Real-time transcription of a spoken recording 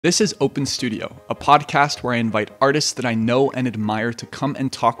This is Open Studio, a podcast where I invite artists that I know and admire to come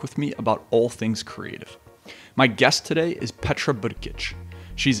and talk with me about all things creative. My guest today is Petra Brkic.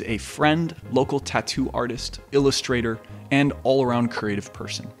 She's a friend, local tattoo artist, illustrator, and all-around creative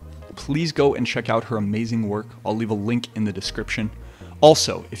person. Please go and check out her amazing work. I'll leave a link in the description.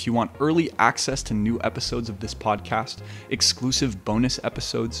 Also, if you want early access to new episodes of this podcast, exclusive bonus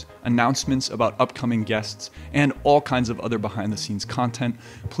episodes, announcements about upcoming guests, and all kinds of other behind-the-scenes content,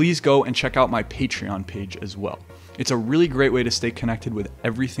 please go and check out my Patreon page as well. It's a really great way to stay connected with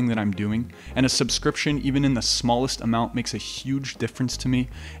everything that I'm doing, and a subscription, even in the smallest amount, makes a huge difference to me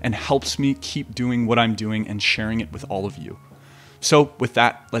and helps me keep doing what I'm doing and sharing it with all of you. So with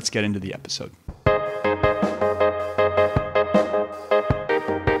that, let's get into the episode.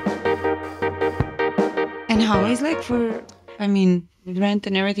 And how is like for, I mean, rent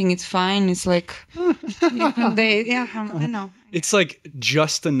and everything, it's fine. It's like, I know. It's like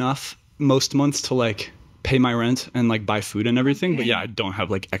just enough most months to like pay my rent and like buy food and everything. Okay. But yeah, I don't have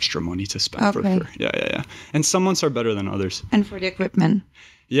like extra money to spend for sure. Yeah. And some months are better than others. And for the equipment.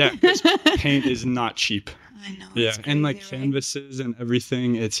 Yeah, because paint is not cheap. I know. Yeah, crazy, and like canvases and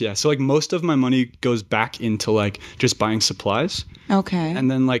everything. So like most of my money goes back into like just buying supplies. Okay.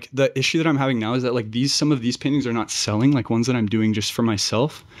 And then like the issue that I'm having now is that like some of these paintings are not selling, like ones that I'm doing just for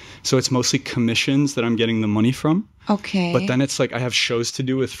myself. So it's mostly commissions that I'm getting the money from. Okay. But then it's like I have shows to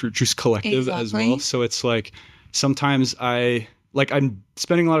do with Fruit Juice Collective as well. So it's like sometimes I'm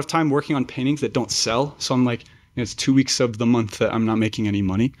spending a lot of time working on paintings that don't sell. So I'm like, it's 2 weeks of the month that I'm not making any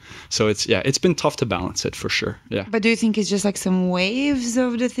money. So it's been tough to balance it for sure. Yeah. But do you think it's just like some waves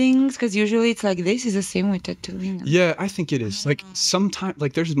of the things? Because usually it's like this is the same with tattooing. Yeah, I think it is. Like sometimes,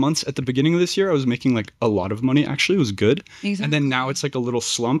 like there's months at the beginning of this year, I was making like a lot of money. Actually, it was good. Exactly. And then now it's like a little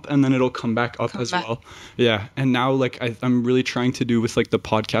slump and then it'll come back up as well. Yeah. And now like I'm really trying to do with like the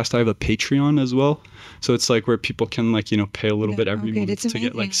podcast, I have a Patreon as well. So it's like where people can like, pay a little bit every month to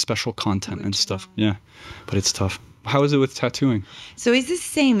get like special content and stuff. Yeah. But it's tough. How is it with tattooing? So it's the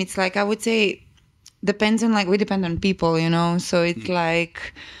same. It's like, I would say, depends on we depend on people, So it's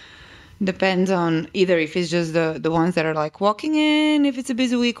like, depends on either if it's just the ones that are like walking in, if it's a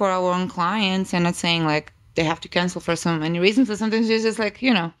busy week, or our own clients, and not saying like they have to cancel for so many reasons. So sometimes it's just like,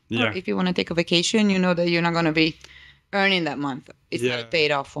 or if you want to take a vacation, you know that you're not going to be earning that month. It's not a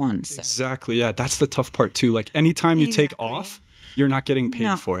paid off one. So. Exactly. Yeah. That's the tough part too. Like anytime you take off, you're not getting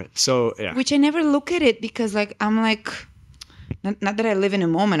paid for it. So yeah. Which I never look at it because like I'm like, not that I live in a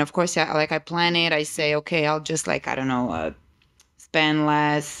moment. Of course, I plan it. I say, okay, I'll just like, I don't know, spend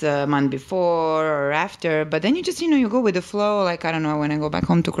less month before or after. But then you just, you go with the flow. Like, I don't know, when I go back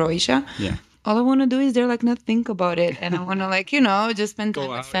home to Croatia. Yeah. All I want to do is not think about it. And I want to like, just spend time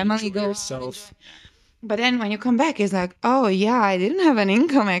with family, go yourself. But then when you come back, it's like, oh yeah, I didn't have an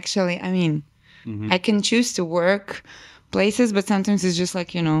income actually. I mean, I can choose to work places, but sometimes it's just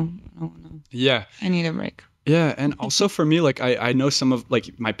like, yeah, I need a break. Yeah. And also for me, like I know some of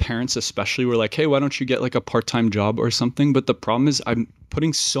like my parents especially were like, hey, why don't you get like a part-time job or something? But the problem is I'm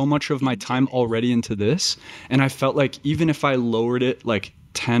putting so much of my time already into this. And I felt like even if I lowered it like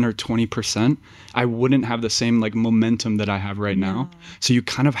 10 or 20%, I wouldn't have the same like momentum that I have right now. So you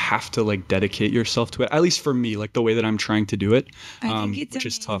kind of have to like dedicate yourself to it, at least for me, like the way that I'm trying to do it, I think it's which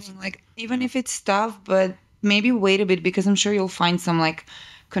is tough. Like even if it's tough, but maybe wait a bit, because I'm sure you'll find some like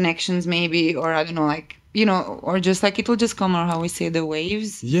connections maybe, or I don't know, like, or just like it will just come, or how we say, the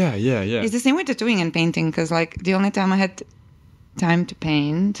waves. Yeah. It's the same with tattooing and painting, because like the only time I had time to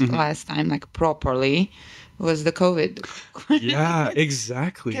paint last time, like properly, was the COVID. Yeah,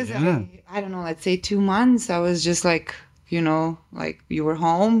 exactly. Because I don't know, let's say 2 months, I was just like, like you were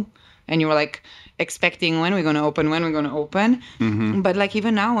home and you were like expecting when we're going to open. But like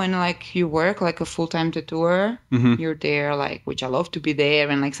even now when like you work like a full-time tattooer, you're there, like, which I love to be there.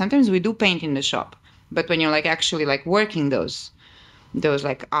 And like sometimes we do paint in the shop, but when you're like actually like working those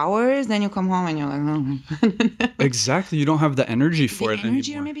like hours, then you come home and you're like, oh. Exactly. You don't have the energy for it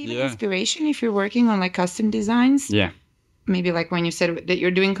anymore. Or maybe even inspiration if you're working on like custom designs. Yeah. Maybe like when you said that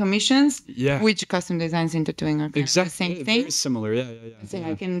you're doing commissions. Yeah. Which custom designs in tattooing are kind of the same thing. Very similar. Yeah. So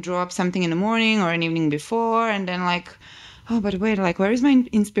I can draw up something in the morning or an evening before, and then like, oh, but wait, like where is my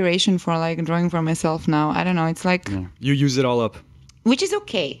inspiration for like drawing for myself now? I don't know. It's like you use it all up. Which is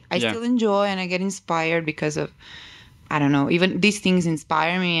okay. I still enjoy and I get inspired because of, I don't know, even these things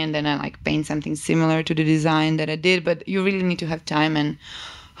inspire me, and then I like paint something similar to the design that I did. But you really need to have time and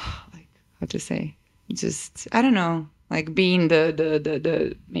like, how to say, just, I don't know, like being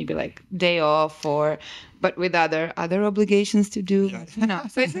the maybe like day off, but with other obligations to do.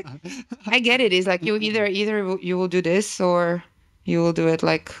 So it's like, I get it. It's like you either you will do this, or you will do it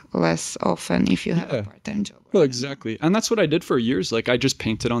like less often if you have Yeah. a part-time job. Well, exactly. And that's what I did for years. Like I just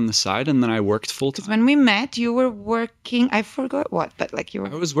painted on the side and then I worked full time. When we met, you were working, I forgot what, but like you were.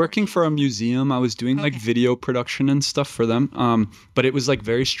 I was working for a museum. I was doing like Okay. video production and stuff for them. But it was like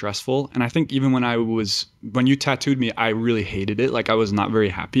very stressful. And I think even when you tattooed me, I really hated it. Like I was not very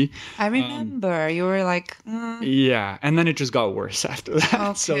happy. I remember you were like, Yeah. And then it just got worse after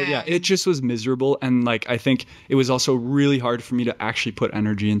that. So yeah, Okay. it just was miserable. And like, I think it was also really hard for me to actually put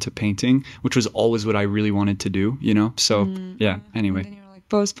energy into painting, which was always what I really wanted to do, you know? So yeah, and anyway. then you were like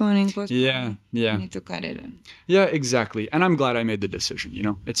postponing. Yeah. Yeah. You need to cut it. Yeah, exactly. And I'm glad I made the decision, you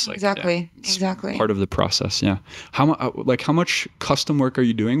know? It's like yeah, Exactly. it's Exactly. part of the process, yeah. How much custom work are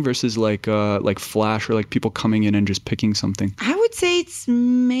you doing versus like flash or like people coming in and just picking something? I would say it's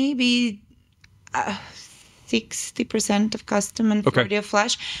maybe 60% of custom and Okay. 40 of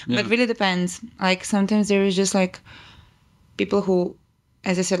flash, Yeah. but really depends. Like sometimes there is just like people who,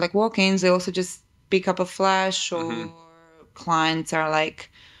 as I said, like walk-ins, they also just pick up a flash, or clients are like,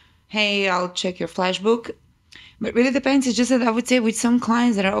 hey, I'll check your flash book. But really depends. It's just that I would say with some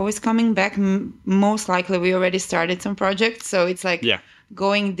clients that are always coming back, most likely we already started some projects. So it's like Yeah.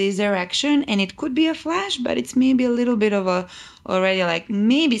 going this direction, and it could be a flash, but it's maybe a little bit of a already like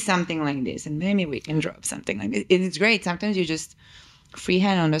maybe something like this, and maybe we can drop something like this. It's great. Sometimes you just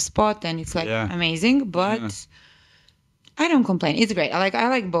freehand on the spot and it's like Yeah. amazing, but Yeah. I don't complain. It's great. I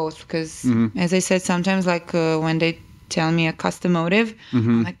like both because, as I said, sometimes like when they tell me a custom motive,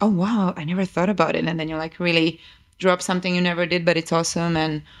 I'm like, oh wow, I never thought about it, and then you like really drop something you never did, but it's awesome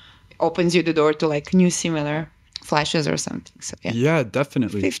and opens you the door to like new similar flashes or something. So yeah, Yeah,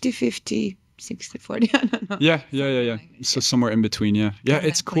 definitely. 50-50, 60-40. I don't know. Yeah. So somewhere in between, yeah. Yeah,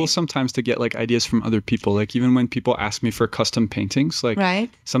 it's cool Exactly. sometimes to get like ideas from other people. Like even when people ask me for custom paintings, like Right.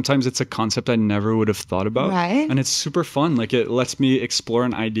 sometimes it's a concept I never would have thought about. Right. And it's super fun. Like it lets me explore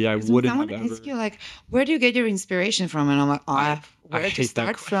an idea I When wouldn't someone have ever. asks you like, where do you get your inspiration from? And I'm like, where to hate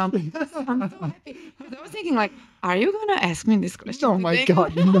that start from? I'm so happy. 'Cause I was thinking like, are you going to ask me this question? today?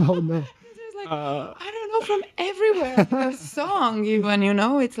 no. It's like, I don't know, from everywhere. A song even, you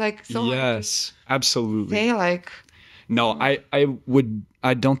know? It's like so hard Yes, to absolutely. say like, No,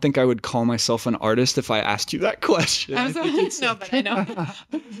 I don't think I would call myself an artist if I asked you that question. I'm sorry. No, but I know.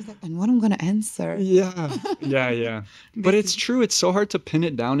 It's like, and what I'm going to answer. Yeah. But it's true. It's so hard to pin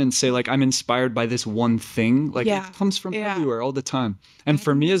it down and say like I'm inspired by this one thing. Like Yeah. it comes from Yeah. everywhere all the time. And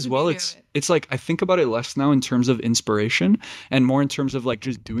for think me that's as the well, beauty of it. it's like I think about it less now in terms of inspiration and more in terms of like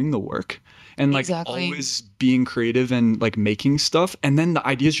just doing the work and like Exactly. always being creative and like making stuff. And then the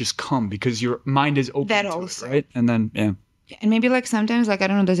ideas just come because your mind is open That to also. it, right? And then yeah. And maybe like sometimes, like, I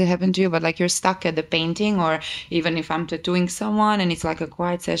don't know, does it happen to you? But like you're stuck at the painting, or even if I'm tattooing someone and it's like a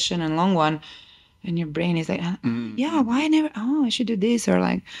quiet session and long one, and your brain is like, yeah, why I never, I should do this, or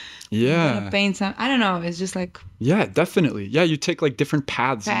like, I'm Yeah. gonna paint some, I don't know. It's just like, Yeah, definitely. Yeah, you take like different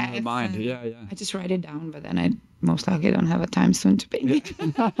paths in your Paths mind. and- Yeah. I just write it down, but then I most likely don't have a time soon to paint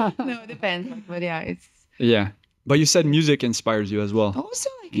it. No, it depends. But yeah, it's Yeah. But you said music inspires you as well. also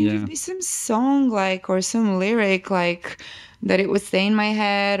like it Yeah. could be some song like, or some lyric like that it would stay in my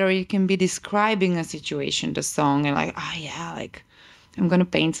head, or you can be describing a situation, the song, and like, yeah, like I'm gonna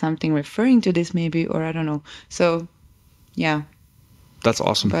paint something referring to this maybe, or I don't know. So yeah, That's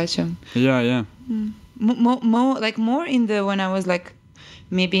awesome. but Yeah. more in the, when I was like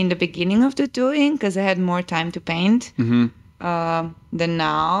maybe in the beginning of the doing, because I had more time to paint. Than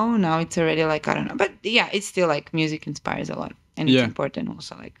now. Now it's already like, I don't know, but yeah, it's still like music inspires a lot, and it's Yeah. important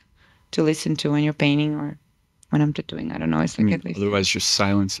also like to listen to when you're painting or when I'm tattooing. I don't know. It's like at least Otherwise, just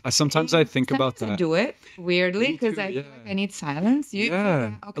silence. Sometimes I think about sometimes I that. do it weirdly Me because too, I feel yeah. like I need silence.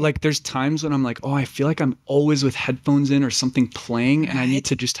 Yeah. Okay. Like there's times when I'm like, oh, I feel like I'm always with headphones in or something playing and I need Right.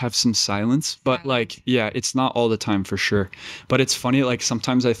 to just have some silence. But Silence. like, yeah, it's not all the time for sure. But it's funny, like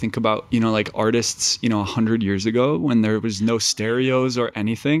sometimes I think about, like artists, 100 years ago when there was no stereos or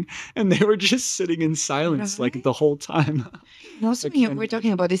anything and they were just sitting in silence like Right. the whole time. And also, when we're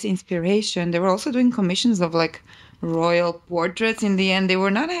talking about this inspiration, they were also doing commissions of like royal portraits. In the end, they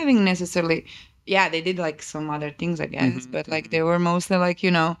were not having necessarily. Yeah, they did like some other things, I guess, but like they were mostly like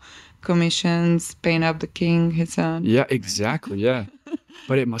commissions, paint up the king, his son. Yeah, exactly. Yeah.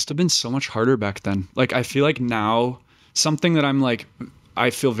 But it must have been so much harder back then. Like, I feel like now, something that I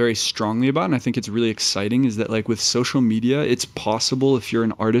feel very strongly about, and I think it's really exciting, is that like with social media, it's possible if you're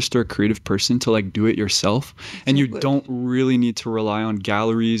an artist or a creative person to like do it yourself. And you good. don't really need to rely on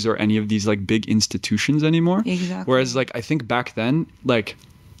galleries or any of these like big institutions anymore. Exactly. Whereas like, I think back then, like,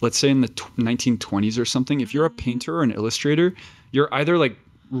 let's say in the 1920s or something, if you're a painter or an illustrator, you're either like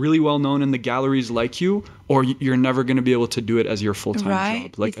really well known and the galleries like you, or you're never going to be able to do it as your full-time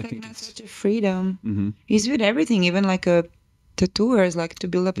Right? job. Like It's I think not it's such a freedom. Mhm. It's with everything, even like a tattooers, like to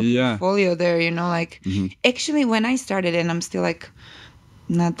build up a Yeah. portfolio there, like actually when I started, and I'm still like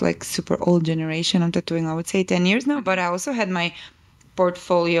not like super old generation of tattooing, I would say 10 years now, but I also had my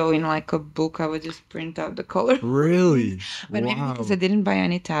portfolio in like a book. I would just print out the color. Really? But maybe Wow. because I didn't buy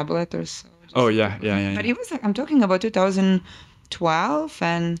any tablet or so. Oh yeah, yeah. But it was like, I'm talking about 2012,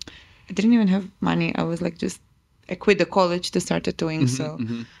 and I didn't even have money. I was like, I quit the college to start tattooing. So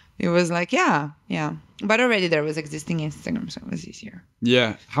it was like, yeah. But already there was existing Instagram, so it was easier.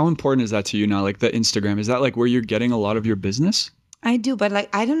 Yeah. How important is that to you now? Like the Instagram, is that like where you're getting a lot of your business? I do, but like,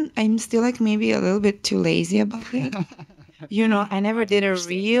 I'm still like maybe a little bit too lazy about it. I never did a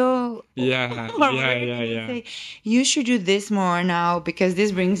reel. Yeah, or yeah, whatever yeah, they yeah. say, you should do this more now because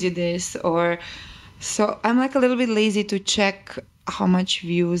this brings you this. Or so I'm like a little bit lazy to check how much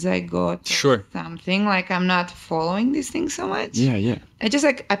views I got. Or Sure. something like I'm not following these things so much. Yeah. I just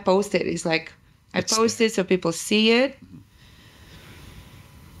like I post it. It's like I post it so people see it.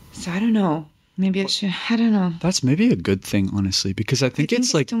 So I don't know. Maybe I should. I don't know. That's maybe a good thing, honestly, because I think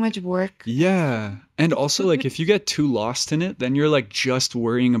it's like too much work. yeah. And also like if you get too lost in it, then you're like just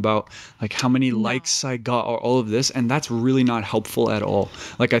worrying about like how many likes I got or all of this, and that's really not helpful at all.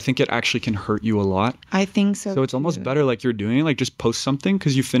 Like I think it actually can hurt you a lot. I think so. So it's almost better like you're doing like just post something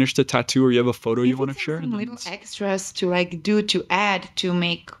because you finished a tattoo or you have a photo you want to share. Some little extras to like do to add to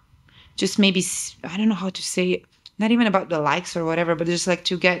make, just maybe I don't know how to say it. Not even about the likes or whatever, but just like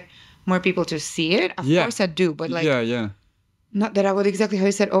to get more people to see it. Of course I do, but like not that I would exactly how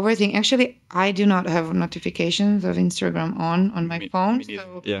you said overthink. Actually, I do not have notifications of Instagram on my phone.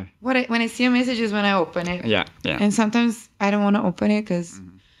 So when I see a message is when I open it. Yeah. And sometimes I don't want to open it because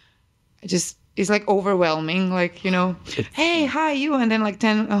it's like overwhelming. Like, hey, hi, you. And then like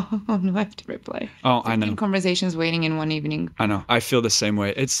 10, oh no, I have to reply. Oh, I know. Conversations waiting in one evening. I know. I feel the same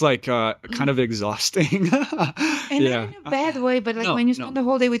way. It's like kind of exhausting. And not in a bad way, but like when you spend the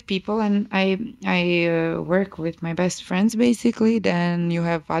whole day with people, and I work with my best friends basically, then you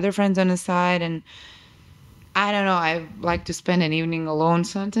have other friends on the side, and I don't know, I like to spend an evening alone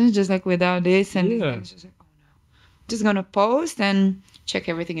sometimes, just like without this, and it's just like, oh no, just gonna post and check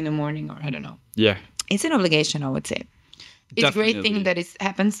everything in the morning, or I don't know. Yeah. It's an obligation, I would say. It's a great thing that it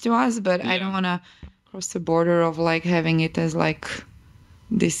happens to us, but I don't want to cross the border of like having it as like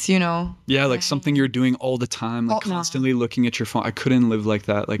this, Yeah, like something you're doing all the time, like constantly looking at your phone. I couldn't live like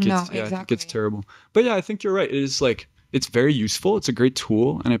that. Like I think it's terrible. But yeah, I think you're right. It is like, it's very useful. It's a great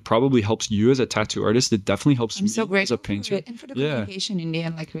tool, and it probably helps you as a tattoo artist. It definitely helps me as a painter. And for the communication in the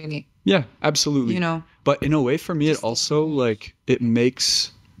end, like really. Yeah, absolutely. But in a way, for me, it also like it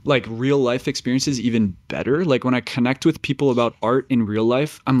makes like real life experiences even better. Like when I connect with people about art in real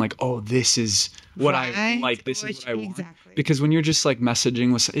life, I'm like, oh, this is what I like. This is what I want. Because when you're just like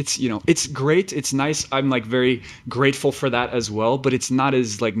messaging with, it's great. It's nice. I'm like very grateful for that as well. But it's not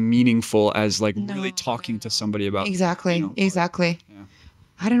as like meaningful as like really talking to somebody about. Exactly. Yeah.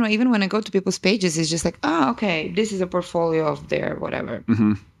 I don't know. Even when I go to people's pages, it's just like, oh, okay, this is a portfolio of their whatever.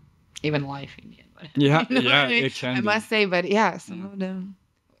 Even life in the end. Yeah, it can. I must say, but some of them.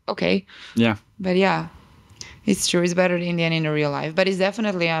 Okay. Yeah. But yeah, it's true. It's better in the end in the real life. But it's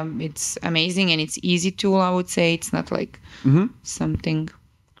definitely it's amazing, and it's easy tool. I would say it's not like something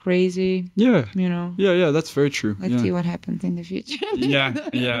crazy. Yeah. Yeah. That's very true. Let's see what happens in the future.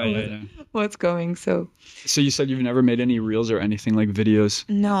 Yeah. What's going? So you said you've never made any reels or anything like videos?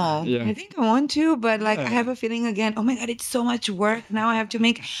 No. Yeah. I think I want to, but like I have a feeling again, oh my God, it's so much work. Now I have to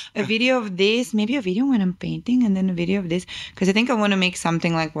make a video of this, maybe a video when I'm painting, and then a video of this. Because I think I want to make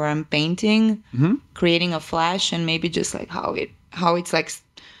something like where I'm painting, creating a flash, and maybe just like how it's like,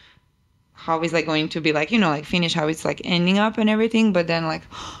 how it's like going to be like, like finish, how it's like ending up and everything. But then like,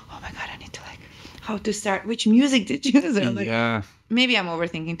 oh my God, I need to like, how to start, which music to choose. Like, maybe I'm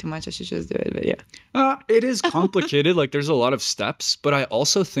overthinking too much. I should just do it, but yeah. It is complicated. Like there's a lot of steps, but I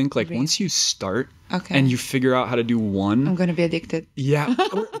also think like once you start and you figure out how to do one, I'm going to be addicted. Yeah.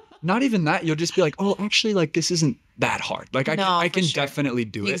 Or not even that. You'll just be like, oh, actually like this isn't that hard. Like I can definitely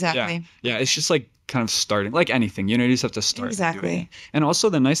do it. Exactly. Yeah. It's just like kind of starting like anything, you just have to start. Exactly. And also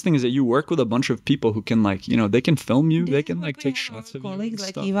the nice thing is that you work with a bunch of people who can like, they can film you. They can like take shots of colleagues you.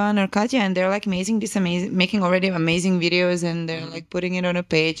 Like Ivan or Katya, and they're like amazing, making already amazing videos, and they're like putting it on a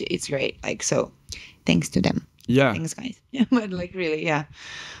page. It's great. Like, so thanks to them. Yeah. Thanks guys. Yeah. But like really, yeah.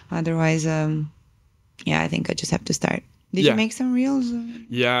 Otherwise, I think I just have to start. Did Yeah. you make some reels?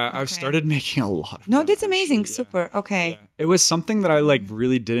 Yeah, I've Okay. started making a lot of No, them, that's amazing. actually, yeah. Super. Okay. Yeah. It was something that I like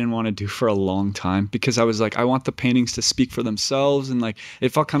really didn't want to do for a long time because I was like, I want the paintings to speak for themselves, and like it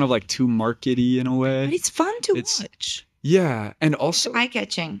felt kind of like too markety in a way. But it's fun to It's- watch. Yeah, and also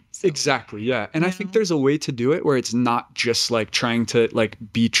Eye-catching. So, exactly, yeah. And I you think know. there's a way to do it where it's not just like trying to like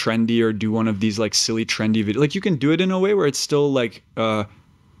be trendy or do one of these like silly trendy videos. Like you can do it in a way where it's still like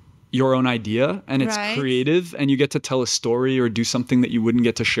your own idea and it's Right. creative and you get to tell a story or do something that you wouldn't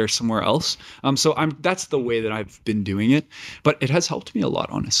get to share somewhere else. So that's the way that I've been doing it, but it has helped me a lot,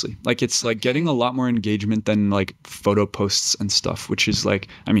 honestly. Like it's like getting a lot more engagement than like photo posts and stuff, which is like,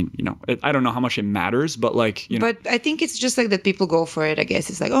 I mean, I don't know how much it matters, but like, But I think it's just like that people go for it, I guess.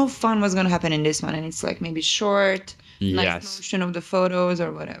 It's like, oh, fun, what's going to happen in this one? And it's like maybe short, nice Yes. motion of the photos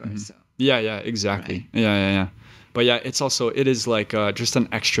or whatever. So Yeah, exactly. Yeah. But yeah, it is like just an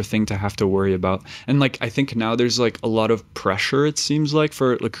extra thing to have to worry about. And like I think now there's like a lot of pressure, it seems like,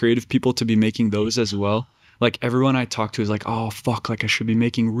 for like creative people to be making those as well. Like everyone I talk to is like, oh fuck, like I should be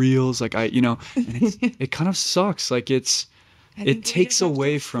making reels, like and it kind of sucks. Like I think it we takes just have to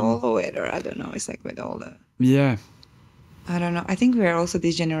away from follow it, or I don't know. It's like with all the, yeah. I don't know. I think we're also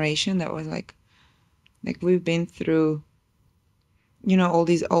this generation that was like we've been through, all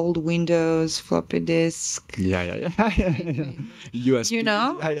these old Windows, floppy disk, Yeah. USB. you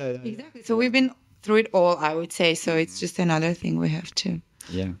know? Yeah. Exactly. So we've been through it all, I would say. So it's just another thing we have to,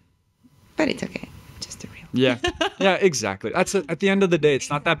 Yeah. but it's okay. Just a real. Yeah, exactly. At the end of the day, it's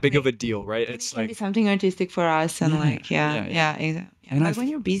not that big of a deal, right? It's It can be like something artistic for us, and Yeah. exactly. And Like when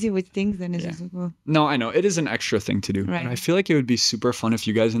you're busy with things, then it's Yeah. just like, well, no, I know it is an extra thing to do, Right. but I feel like it would be super fun if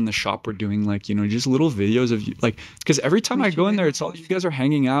you guys in the shop were doing like just little videos of you, like because every time We I go should in there, do it's all you guys are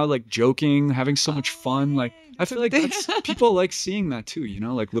hanging out, like joking, having so much fun. Like I feel like that's people like seeing that too,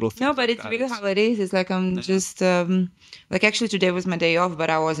 like little things. no, but like it's that. really how it is. It's like I'm just like actually today was my day off, but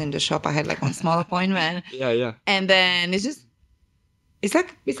I was in the shop. I had like one small appointment, Yeah. and then it's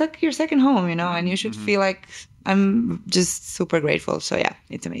like your second home, and you should feel like I'm just super grateful. So yeah,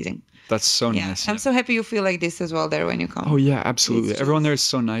 it's amazing. That's so Yeah, nice. I'm so happy you feel like this as well there when you come. Oh yeah, absolutely. It's Everyone just- there is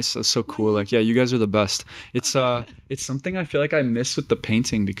so nice. That's so cool. Like, yeah, you guys are the best. It's something I feel like I miss with the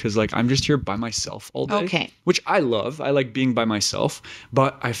painting because like I'm just here by myself all day. Okay. Which I love. I like being by myself.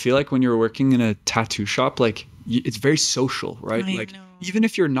 But I feel like when you're working in a tattoo shop, like it's very social, right? I Like know. even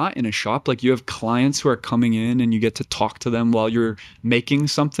if you're not in a shop, like you have clients who are coming in and you get to talk to them while you're making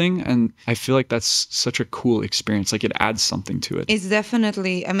something. And I feel like that's such a cool experience. Like it adds something to it. It's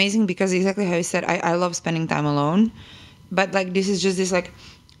definitely amazing because exactly how you said, I love spending time alone, but like this is just this like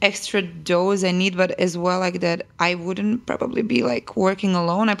extra dose I need, but as well like that I wouldn't probably be like working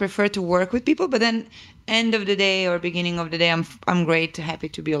alone. I prefer to work with people, but then end of the day or beginning of the day, I'm great, happy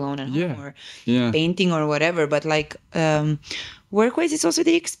to be alone at home or painting or whatever. But like work-wise, it's also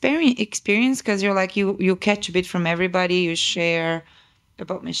the experience because you're like you catch a bit from everybody, you share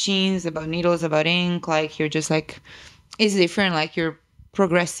about machines, about needles, about ink. Like you're just like it's different. Like you're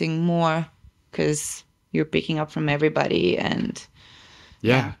progressing more because you're picking up from everybody, and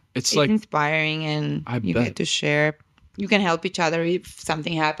Yeah. It's like inspiring, and I you bet. get to share. You can help each other if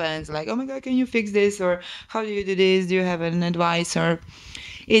something happens. Like, oh my god, can you fix this? Or how do you do this? Do you have an advice? Or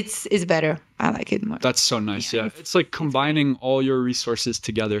it's better. I like it more. That's so nice. Yeah. It's like combining all your resources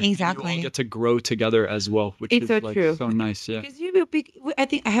together. and Exactly. You all get to grow together as well, which It's is so like true. so nice. Yeah. Because you will pick. I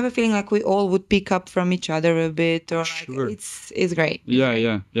think I have a feeling like we all would pick up from each other a bit, or like Sure. it's great. Yeah. I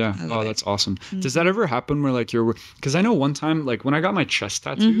love Oh, it. that's awesome. Does that ever happen where like because I know one time, like when I got my chest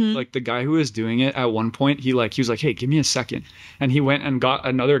tattoo, like the guy who was doing it at one point, he was like, hey, give me a second. And he went and got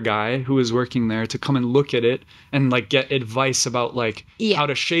another guy who was working there to come and look at it and like get advice about like Yeah. how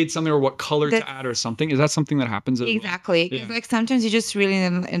to shade something or what color to add or something. Is that something that happens as well? Exactly. 'Cause, Yeah. like sometimes you just really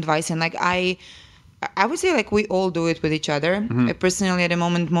need advice, and like I would say like we all do it with each other. I personally at the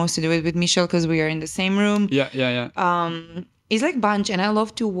moment mostly do it with Michelle because we are in the same room. Yeah. It's like bunch, and I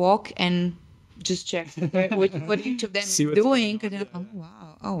love to walk and just check what each of them See is what's doing. going on, Cause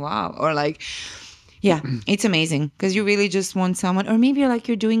oh wow, or like, yeah, it's amazing because you really just want someone, or maybe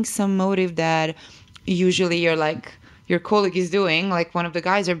you're doing some motive that usually you're like your colleague is doing, like one of the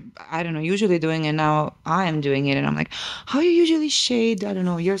guys are, I don't know, usually doing, and now I am doing it, and I'm like, how you usually shade, I don't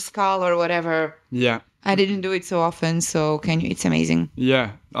know, your skull or whatever. Yeah. I didn't do it so often, so can you? It's amazing.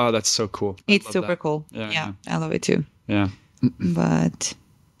 Yeah. Oh, that's so cool. I It's love super that. cool. Yeah, Yeah, I love it too. Yeah. But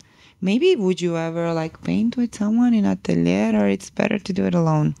maybe would you ever like paint with someone in atelier, or it's better to do it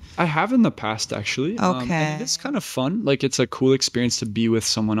alone? I have in the past actually. Okay. And it's kind of fun. Like it's a cool experience to be with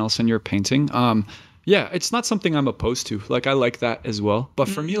someone else in your painting. Yeah, it's not something I'm opposed to. Like I like that as well. But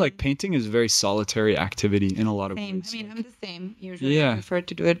for me, like painting is a very solitary activity in a lot of Same. ways. I mean, I'm the same. Usually, I Yeah. prefer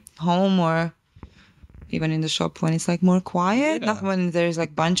to do it home or even in the shop when it's like more quiet. Not Yeah. when there's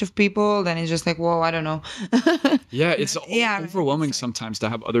like bunch of people. Then it's just like, whoa, I don't know. Yeah, it's Yeah, right, overwhelming it's like- sometimes to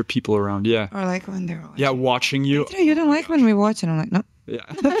have other people around. Yeah. Or like when they're Yeah, watching. watching you. Petra, you don't like when we watch, and I'm like, no. Yeah.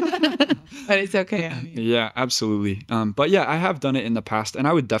 But it's okay. I mean. Yeah, absolutely. But yeah, I have done it in the past and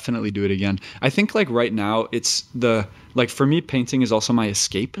I would definitely do it again. I think like right now it's like for me, painting is also my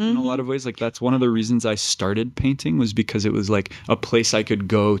escape in a lot of ways. Like that's one of the reasons I started painting was because it was like a place I could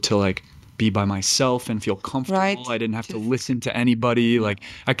go to like be by myself and feel comfortable. Right. I didn't have to listen to anybody. Like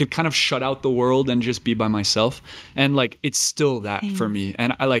I could kind of shut out the world and just be by myself. And like it's still that for me.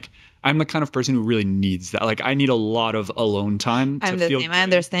 And I'm the kind of person who really needs that. Like I need a lot of alone time to I'm the feel same. good. I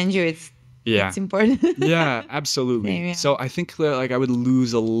understand you. It's important. Yeah, absolutely. Same, yeah. So I think that, like I would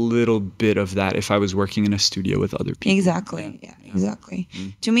lose a little bit of that if I was working in a studio with other people. Exactly. Yeah, exactly.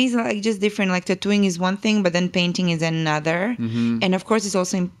 To me, it's like just different. Like tattooing is one thing, but then painting is another. And of course, it's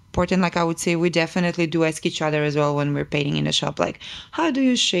also important. Like I would say, we definitely do ask each other as well when we're painting in the shop. Like, how do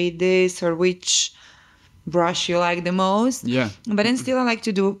you shade this, or which brush you like the most? Yeah. But then still, I like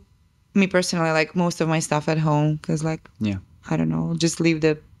to do, me personally, like most of my stuff at home because, like, Yeah. I don't know, just leave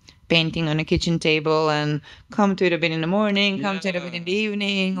the painting on a kitchen table and come to it a bit in the morning, come to it a bit in the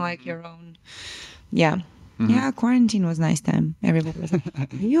evening, like your own. Yeah. Yeah, quarantine was nice time. Everybody was like,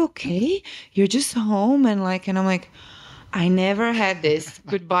 are you okay? You're just home and I'm like, I never had this.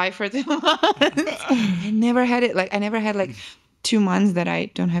 Goodbye for 2 months. I never had it. Like I never had like 2 months that I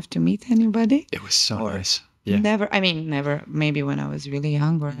don't have to meet anybody. It was so nice. Yeah. Never. I mean, never. Maybe when I was really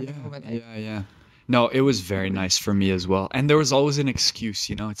young or Yeah. No, it was very nice for me as well. And there was always an excuse,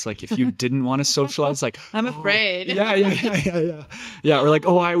 you know. It's like if you didn't want to socialize, like I'm afraid. Yeah. Or like,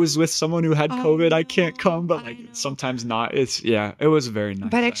 oh, I was with someone who had COVID, I can't come. But like sometimes not. It was very nice.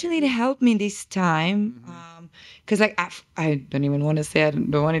 But actually, it helped me this time, because like I don't even want to say I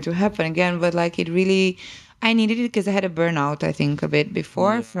don't want it to happen again. But like it really, I needed it because I had a burnout. I think a bit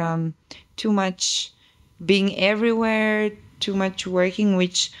before from too much being everywhere, too much working,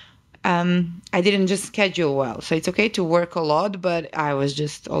 which. I didn't just schedule well. So it's okay to work a lot, but I was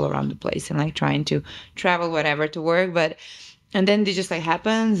just all around the place and like trying to travel, whatever, to work. And then it just like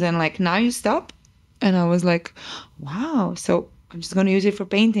happens and like now you stop. And I was like, wow. So I'm just going to use it for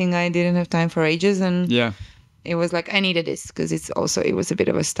painting. I didn't have time for ages. And it was like, I needed this because it was a bit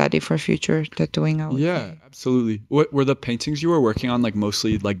of a study for future tattooing. I would say. Absolutely. What were the paintings you were working on like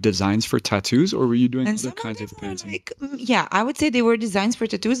mostly like designs for tattoos or were you doing other kinds of painting? Like, I would say they were designs for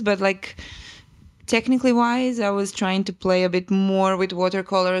tattoos, but like technically wise, I was trying to play a bit more with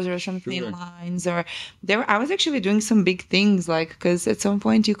watercolors or some thin lines I was actually doing some big things like, because at some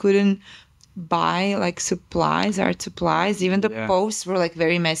point you couldn't buy like art supplies. Even the posts were like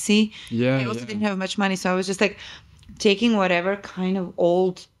very messy. I also didn't have much money, so I was just like taking whatever kind of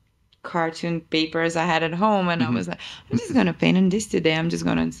old cartoon papers I had at home, and I was like, I'm just gonna paint on this today. I'm just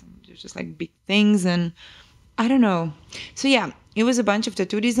gonna do just like big things, and I don't know. So yeah, it was a bunch of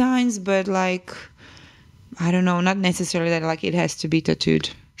tattoo designs, but like I don't know, not necessarily that like it has to be tattooed.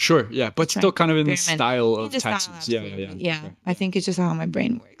 Sure, yeah, but still kind of in the style of the tattoos. Style, yeah. I think it's just how my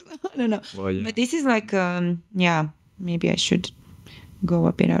brain works. I don't know. Well, yeah. But this is like, maybe I should go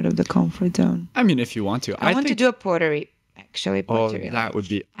a bit out of the comfort zone. I mean, if you want to. I want to do a pottery, actually. Pottery. Oh, that would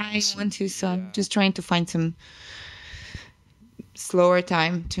be awesome. I want to, so I'm just trying to find some slower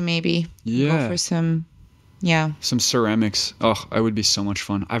time to maybe go for some ceramics. Oh, it would be so much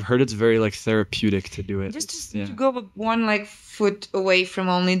fun. I've heard it's very like therapeutic to do it. Just to go one like foot away from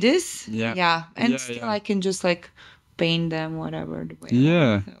only this. And still I can just like paint them whatever the way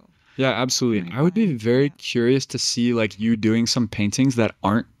Yeah, absolutely. I would be very curious to see like you doing some paintings that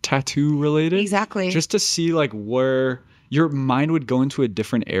aren't tattoo related. Exactly. Just to see like where your mind would go into a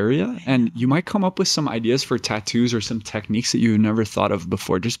different area and you might come up with some ideas for tattoos or some techniques that you've never thought of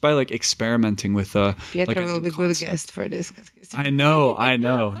before just by like experimenting with Petra will be a good guest for this. I know.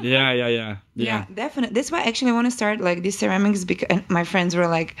 Yeah, definitely. That's why I actually want to start like these ceramics, because my friends were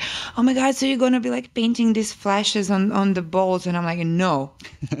like, oh my god, so you're gonna be like painting these flashes on the bowls, and I'm like, no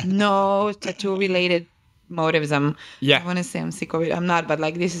tattoo related motives. I want to say I'm sick of it. I'm not, but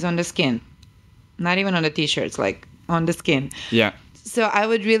like this is on the skin, not even on the t-shirts, like on the skin. Yeah. So I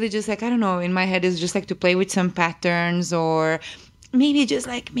would really just like, I don't know, in my head is just like to play with some patterns or maybe just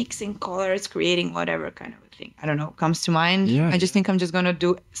like mixing colors, creating whatever kind of a thing. I don't know, comes to mind. Yeah. I just think I'm just going to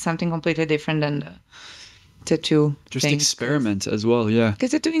do something completely different than the tattoo Just experiment as well, yeah.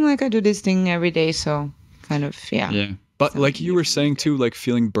 Because tattooing, like I do this thing every day, so kind of, Yeah. But like something you were different. saying too, like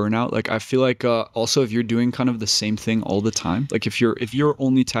feeling burnout, like I feel like also if you're doing kind of the same thing all the time, like if you're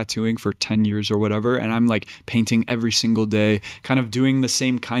only tattooing for 10 years or whatever, and I'm like painting every single day, kind of doing the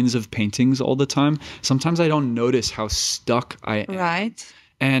same kinds of paintings all the time, sometimes I don't notice how stuck I am. Right.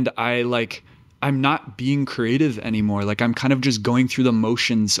 And I'm not being creative anymore. Like I'm kind of just going through the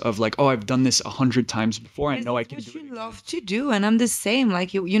motions of like, oh, I've done this 100 times before. I know I can What do it you again. love to do, and I'm the same.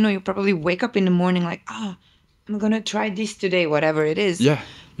 Like you probably wake up in the morning like, I'm gonna try this today, whatever it is. Yeah.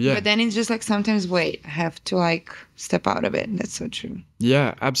 Yeah. But then it's just like sometimes wait, I have to like step out of it. That's so true.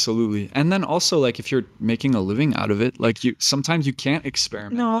 Yeah, absolutely. And then also like if you're making a living out of it, like you sometimes you can't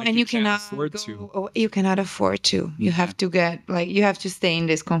experiment. No, Like, and you can't cannot afford to. you cannot afford to. You have to get like you have to stay in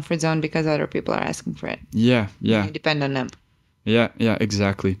this comfort zone because other people are asking for it. Yeah, yeah. You depend on them. Yeah, yeah,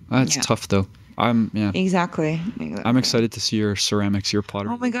 exactly. That's Yeah. tough though. Exactly. I'm excited to see your ceramics, your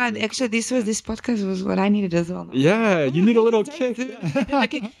pottery. Oh my God! Actually, this podcast was what I needed as well. Yeah, you need a little kick.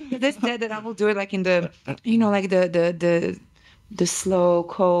 Okay, that's that I will do it like in the, like the slow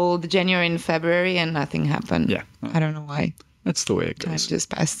cold January and February, and nothing happened. Yeah. I don't know why. That's the way it Time goes. just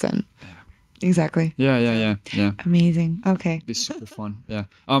passed then. Exactly. Yeah. Amazing. Okay. It'd be super fun. Yeah.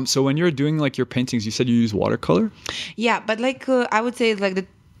 So when you're doing like your paintings, you said you use watercolor? Yeah, but like I would say like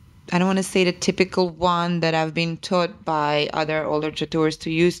I don't want to say the typical one that I've been taught by other older tattooers to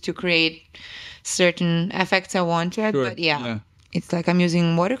use to create certain effects I wanted. Sure, But yeah, yeah. it's like I'm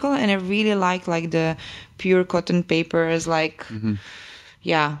using watercolor, and I really like the pure cotton papers. Like,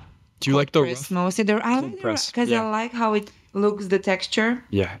 yeah. Do you like the cold rough? press mostly? I like press, because yeah. I like how it looks, the texture,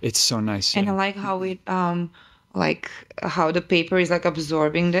 Yeah, it's so nice. and I Yeah. like how it like how the paper is like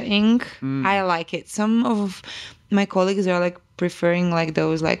absorbing the ink. I like it. Some of my colleagues are like preferring like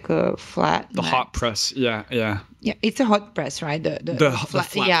those like flat. The hot press. Yeah, yeah. Yeah, it's a hot press, right? The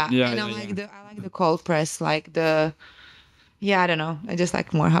flat. Yeah, Yeah, and yeah, I like yeah. the cold press, like the. Yeah, I don't know. I just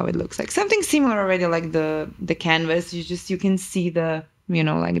like more how it looks like something similar already, like the canvas. You can see the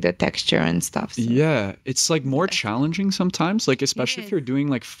like the texture and stuff. So. Yeah, it's like more challenging sometimes, like especially if you're doing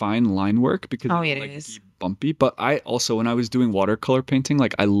like fine line work because Oh, it yeah, can, it like, is. be bumpy. But I also when I was doing watercolor painting,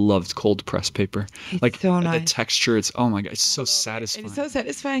 like I loved cold press paper. It's Like so the nice. texture, it's oh my god, it's so satisfying. It's so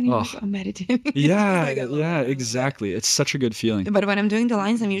satisfying. You're like, Oh. I'm meditating. It's Yeah, like, I love yeah, it. exactly. It's such a good feeling. But when I'm doing the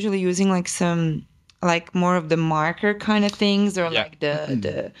lines, I'm usually using like some like more of the marker kind of things, or Yeah. like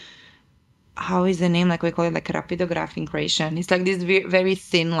the how is the name? Like we call it like rapido graphing. It's like these very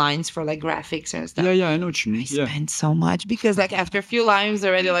thin lines for like graphics and stuff. Yeah, I know what you mean. I Yeah. spent so much because like after a few lines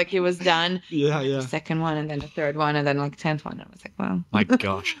already, like it was done. Yeah, The yeah. second one, and then the third one, and then like 10th one. I was like, wow. My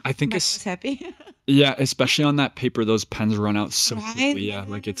gosh. I think But I it's was happy. yeah, especially on that paper, those pens run out so Right? quickly. Yeah,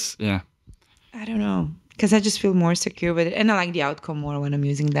 like it's yeah. I don't know, because I just feel more secure with it, and I like the outcome more when I'm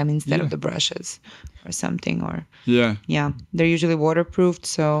using them instead Yeah. of the brushes or something. Or Yeah. yeah, they're usually waterproofed,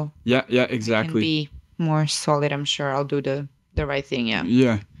 so Yeah, can exactly. be more solid. I'm sure I'll do the right thing. Yeah.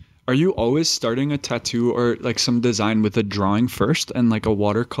 Yeah. Are you always starting a tattoo or like some design with a drawing first and like a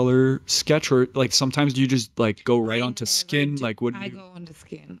watercolor sketch, or like sometimes do you just like go right onto skin? Like what do I you go on the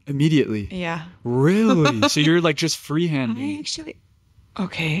skin. immediately? Yeah. Really? So you're like just I freehanding. actually.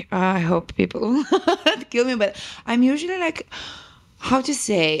 Okay, I hope people will not kill me, but I'm usually like, how to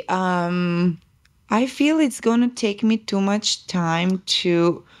say, I feel it's gonna take me too much time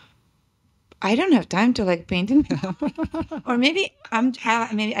to. I don't have time to like paint it, or maybe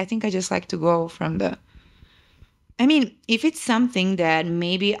maybe I think I just like to go from the. I mean, if it's something that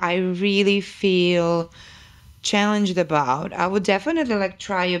maybe I really feel challenged about, I would definitely like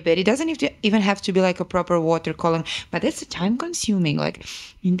try a bit. It doesn't even have to be like a proper watercolor, but it's time consuming. Like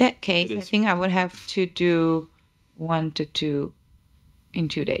in that case, I think I would have to do 1 to 2 in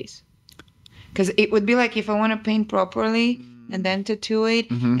 2 days, because it would be like if I want to paint properly and then tattoo it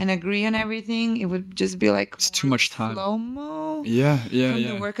and agree on everything, it would just be like It's too much time. slow mo Yeah, from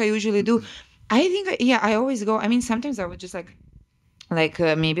the work I usually do. I think I always go. I mean, sometimes I would just like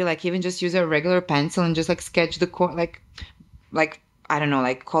maybe like even just use a regular pencil and just like sketch the like I don't know,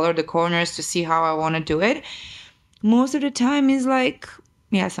 like color the corners to see how I want to do it. Most of the time is like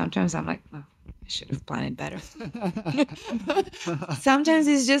sometimes I'm like, oh, I should have planned it better. Sometimes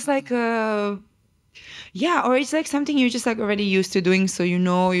it's just like or it's like something you're just like already used to doing, so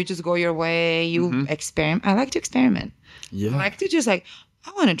you just go your way, you experiment. I like to experiment. Yeah. I like to just like,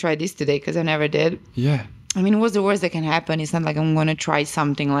 I want to try this today because I never did. Yeah. I mean, what's the worst that can happen? It's not like I'm going to try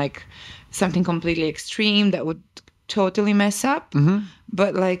something completely extreme that would totally mess up.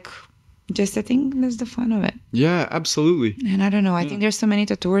 But like, just I think that's the fun of it. Yeah, absolutely. And I don't know. I think there's so many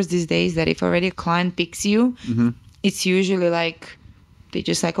tattooers these days that if already a client picks you, it's usually like, they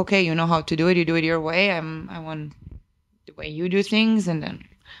just like, okay, you know how to do it. You do it your way. I want the way you do things, and then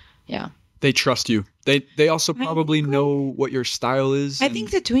yeah. They trust you. They also probably know what your style is. I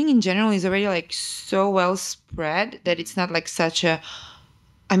think tattooing in general is already like so well spread that it's not like such a.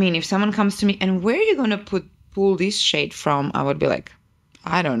 I mean, if someone comes to me and where are you gonna pull this shade from, I would be like,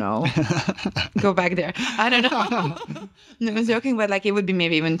 I don't know. Go back there. I don't know. No, I was joking, but like it would be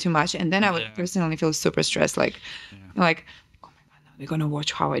maybe even too much, and then I would personally feel super stressed. Like, like, oh my god, now they're gonna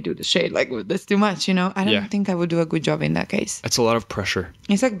watch how I do the shade. Like that's too much, you know. I don't think I would do a good job in that case. That's a lot of pressure.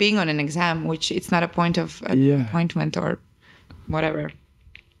 It's like being on an exam, which it's not a point of appointment or whatever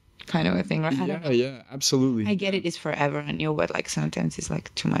kind of a thing, right? Yeah, absolutely. I get it. It's forever and you, but like sometimes it's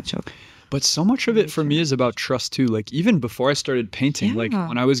like too much of. But so much of it for me is about trust too. Like even before I started painting, like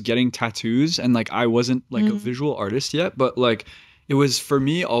when I was getting tattoos and like I wasn't like a visual artist yet, but like it was for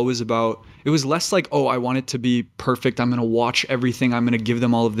me always about, it was less like, oh, I want it to be perfect. I'm going to watch everything. I'm going to give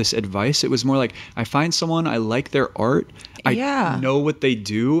them all of this advice. It was more like I find someone, I like their art. I know what they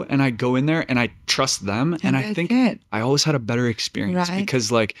do and I go in there and I trust them. And I think I always had a better experience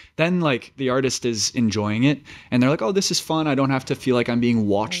because like then like the artist is enjoying it and they're like, oh, this is fun. I don't have to feel like I'm being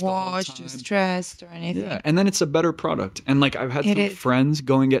watched or stressed or anything. Yeah. And then it's a better product. And like I've had some friends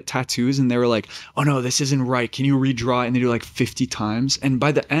go and get tattoos and they were like, oh no, this isn't right. Can you redraw it? And they do like 50 times. And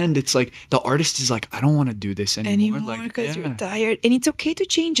by the end, it's like the artist is like, I don't want to do this anymore. Like, because you're tired. And it's okay to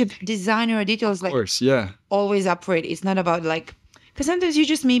change a design or a details. Like, of course, always up for it. It's not about like, because sometimes you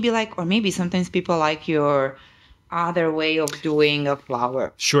just maybe like, or maybe sometimes people like your other way of doing a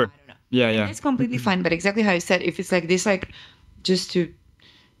flower. Sure. I don't know. Yeah. And it's completely fine. But exactly how you said, if it's like this, like just to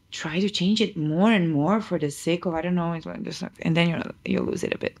try to change it more and more for the sake of, I don't know, it's like just like, and then you lose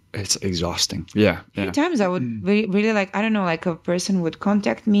it a bit. It's exhausting. Yeah. Sometimes I would really like, I don't know, like a person would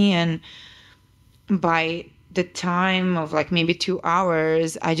contact me and by the time of like maybe 2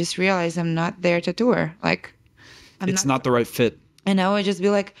 hours, I just realized I'm not their tattooer. Like, it's not the right fit. And I would just be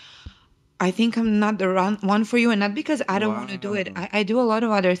like, I think I'm not the one for you. And not because I don't want to do it. I do a lot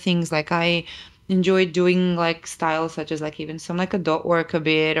of other things. Like I enjoy doing like styles such as like even some like a dot work a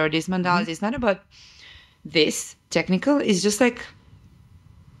bit or these mandalas. It's not about this technical. It's just like,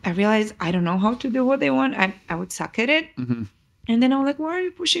 I realized I don't know how to do what they want. I would suck at it. And then I'm like, why are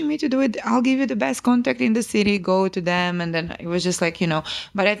you pushing me to do it? I'll give you the best contact in the city. Go to them. And then it was just like, you know,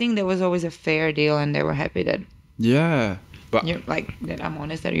 but I think there was always a fair deal and they were happy that. Yeah. But you're like that I'm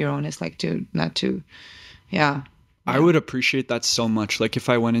honest, that you're honest, like to not to, I would appreciate that so much. Like if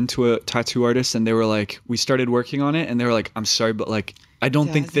I went into a tattoo artist and they were like, we started working on it and they were like, I'm sorry, but like, I don't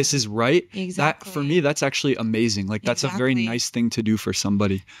think this is right. Exactly. That for me, that's actually amazing. Like that's a very nice thing to do for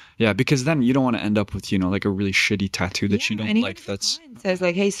somebody. Yeah. Because then you don't want to end up with, you know, like a really shitty tattoo that you don't like. That's says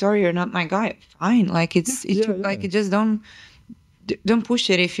like, hey, sorry, you're not my guy. Fine. Like it's like, it just don't push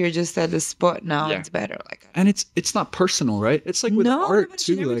it if you're just at the spot now. It's better. Like, and it's not personal, right? It's like with art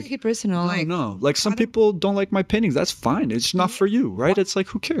too. Never like take it personal. No. Like some people don't like my paintings. That's fine. It's not for you, right? It's like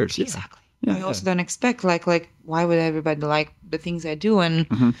who cares? Exactly. Yeah, I also don't expect like why would everybody like the things I do? And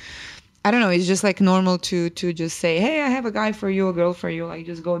I don't know. It's just like normal to just say, hey, I have a guy for you, a girl for you. Like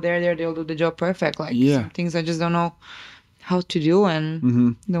just go there. They'll do the job perfect. Like some things I just don't know how to do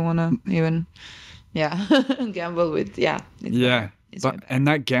and don't want to even gamble with and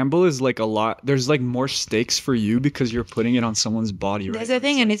that gamble is like a lot. There's like more stakes for you because you're putting it on someone's body, right? That's the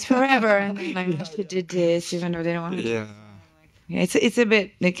thing, and it's forever. And then like she did this, even though they don't want to. Yeah. It's a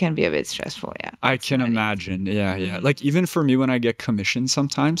bit. It can be a bit stressful. Yeah. I can imagine. Yeah. Like even for me when I get commissioned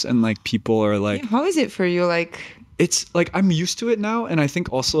sometimes, and like people are like, how is it for you? Like. It's like I'm used to it now, and I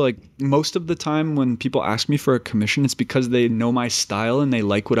think also like most of the time when people ask me for a commission, it's because they know my style and they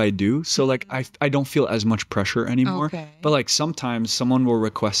like what I do. So like I don't feel as much pressure anymore. Okay. But like sometimes someone will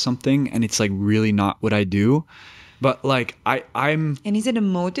request something and it's like really not what I do. But like I'm. And is it a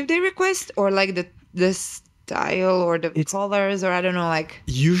motive they request or like the style or the colors or I don't know like.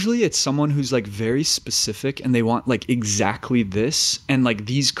 Usually it's someone who's like very specific and they want like exactly this and like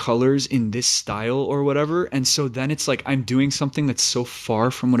these colors in this style or whatever. And so then it's like I'm doing something that's so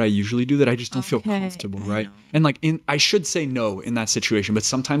far from what I usually do that I just don't feel comfortable, right? And like I should say no in that situation, but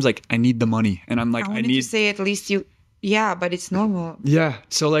sometimes like I need the money and I'm like I need to say at least you. Yeah, but it's normal. Yeah.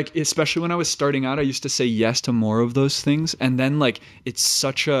 So like, especially when I was starting out, I used to say yes to more of those things. And then like, it's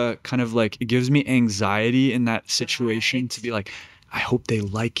such a kind of like, it gives me anxiety in that situation to be like, I hope they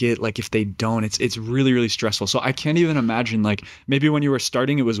like it. Like if they don't, it's really, really stressful. So I can't even imagine like maybe when you were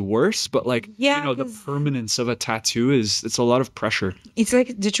starting, it was worse, but like, you know, the permanence of a tattoo it's a lot of pressure. It's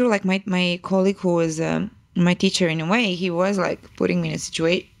like the truth, like my colleague who was my teacher in a way, he was like putting me in a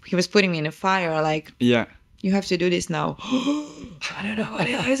situation, he was putting me in a fire. Like, you have to do this now. I don't know what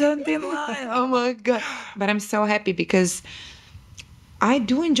it is, something like, oh my God. But I'm so happy because I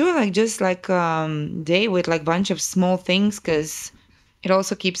do enjoy like just like day with like bunch of small things because it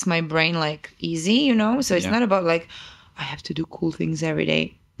also keeps my brain like easy, you know? So it's Yeah. not about like I have to do cool things every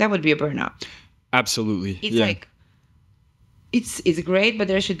day. That would be a burnout. Absolutely. It's Yeah. like it's great, but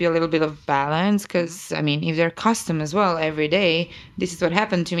there should be a little bit of balance because I mean, if they're custom as well every day, this is what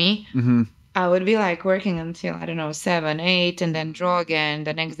happened to me. Mm-hmm. I would be like working until I don't know 7, 8, and then draw again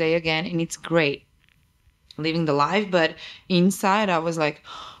the next day again, and it's great living the life. But inside, I was like,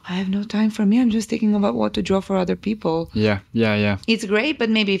 I have no time for me. I'm just thinking about what to draw for other people. Yeah. Yeah. Yeah. It's great, but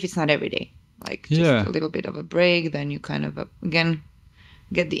maybe if it's not every day, like just Yeah. a little bit of a break, then you kind of again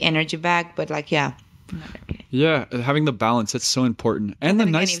get the energy back. But like, yeah, not every day. Yeah. Having the balance, that's so important. And the Then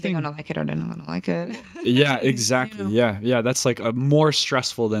again, nice if they're thing. gonna like it or they're not gonna like it. Yeah, exactly. know. Yeah. Yeah. That's like a more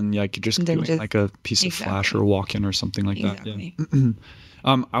stressful than like just Than doing just- like a piece of flash or walk-in or something like that. Yeah. Exactly.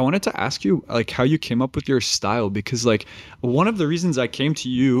 I wanted to ask you like how you came up with your style because like one of the reasons I came to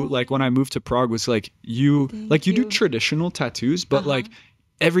you like when I moved to Prague was like you do you. traditional tattoos, but like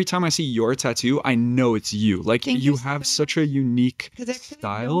every time I see your tattoo, I know it's you. Like Thank you you have so such a unique 'Cause actually,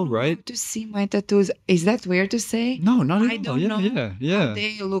 style, no one right? want to see my tattoos. Is that weird to say? No, not I at all. don't Yeah, know yeah, yeah. how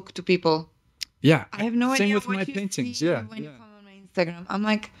they look to people. Yeah. I have no Same idea with what my you paintings. see Yeah. when you yeah. come on my Instagram. I'm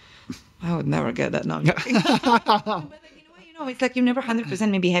like, I would never get that. No, I'm joking. But like, you know, it's like you're never 100%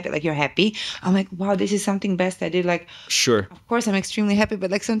 maybe happy. Like you're happy. I'm like, wow, this is something best I did. Like, Sure. of course, I'm extremely happy, but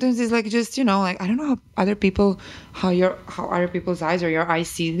like sometimes it's like just like I don't know how other people, how other people's eyes or your eyes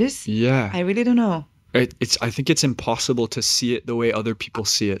see this. Yeah. I really don't know. I think it's impossible to see it the way other people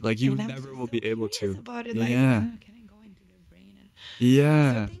see it. Like you And I'm never just will so be able curious to. about it. Like, Yeah. can I go into their brain? And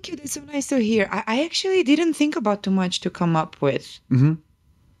Yeah. so thank you. That's so nice to hear. I actually didn't think about too much to come up with. Mm-hmm.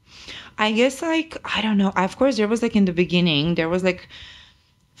 I guess like I don't know. Of course, there was like in the beginning, there was like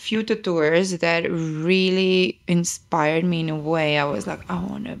few tattooers that really inspired me in a way. I was like, I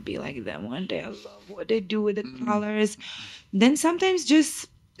want to be like them one day. I love what they do with the colors. Then sometimes just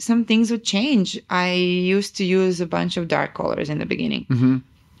some things would change. I used to use a bunch of dark colors in the beginning, Mm-hmm.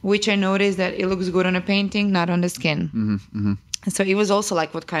 which I noticed that it looks good on a painting, not on the skin. Mm-hmm. Mm-hmm. And so it was also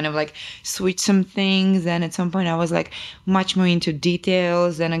like what kind of like switch some things. And at some point I was like much more into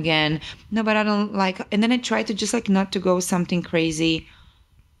details. Then again, no, but I don't like, and then I tried to just like not to go something crazy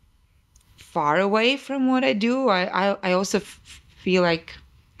far away from what I do. I also feel like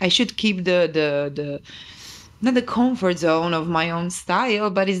I should keep the not the comfort zone of my own style,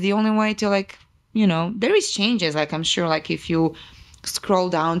 but it's the only way to like, there is changes. Like I'm sure like if you scroll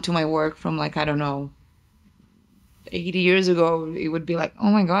down to my work from like, I don't know, 80 years ago, it would be like,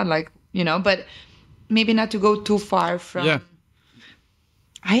 oh my God, like, but maybe not to go too far from. Yeah.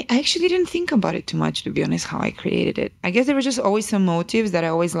 I actually didn't think about it too much, to be honest, how I created it. I guess there were just always some motives that I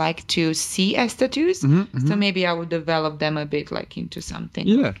always like to see as tattoos. Mm-hmm. So maybe I would develop them a bit like into something.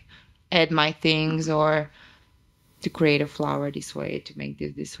 Yeah. Add my things or to create a flower this way, to make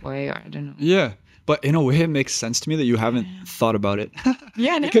this way, or I don't know. Yeah. But in a way, it makes sense to me that you haven't thought about it.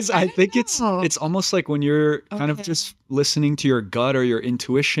 Yeah, no, Because I don't think know. it's almost like when you're kind of Okay. just listening to your gut or your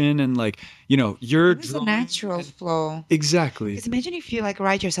intuition and like, you're It's a natural flow. Exactly. Because imagine if you like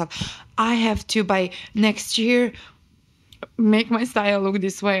write yourself, I have to by next year make my style look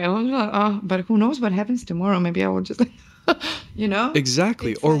this way. I was like, oh, but who knows what happens tomorrow? Maybe I will just,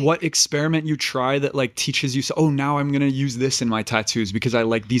 Exactly. It's Or like- what experiment you try that like teaches you, so, oh, now I'm going to use this in my tattoos because I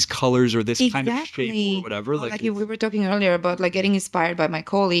like these colors or this kind of shape or whatever. Or like we were talking earlier about like getting inspired by my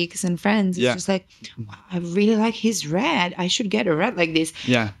colleagues and friends. It's Yeah. just like, wow, I really like his red. I should get a red like this.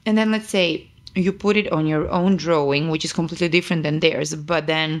 Yeah. And then let's say you put it on your own drawing, which is completely different than theirs, but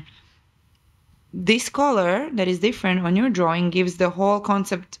then this color that is different on your drawing gives the whole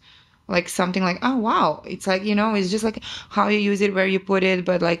concept like something like, oh wow, it's like, it's just like how you use it, where you put it,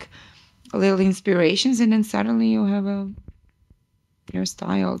 but like little inspirations, and then suddenly you have your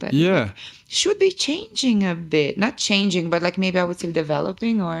style that Yeah, should be changing a bit. Not changing, but like maybe I would say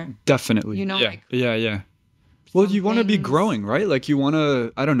developing, or definitely. You know, yeah. like, Yeah. Well, you want to be things- growing, right? Like you want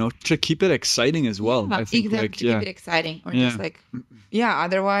to, I don't know, to keep it exciting as well. Yeah, I think exactly, like, to yeah. keep it exciting, or Yeah. just like,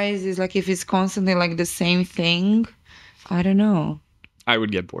 otherwise it's like if it's constantly like the same thing, I don't know. I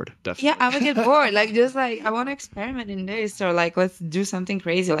would get bored, definitely. Yeah, I would get bored. Like, just like, I want to experiment in this, or like, let's do something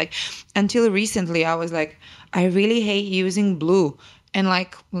crazy. Like, until recently, I was like, I really hate using blue. And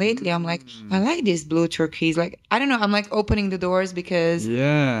like, lately, I'm like, I like this blue turquoise. Like, I don't know. I'm like opening the doors because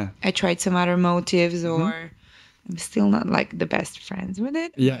Yeah. I tried some other motives, or I'm still not like the best friends with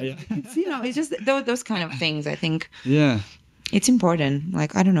it. Yeah. It's, it's just those kind of things. I think Yeah. it's important.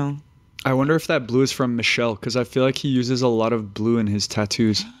 Like, I don't know. I wonder if that blue is from Michelle, because I feel like he uses a lot of blue in his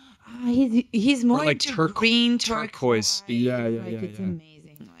tattoos. He's more like into green, turquoise. Yeah, yeah, like yeah, it's yeah.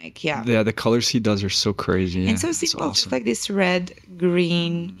 amazing. Like yeah. Yeah, the colors he does are so crazy. Yeah, And so it's simple, just awesome. like this red,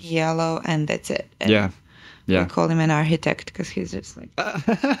 green, yellow, and that's it. And Yeah, yeah. we call him an architect because he's just like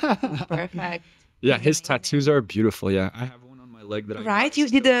perfect. Yeah, He's his amazing. tattoos are beautiful. Yeah, I have one on my leg that I Right? got. You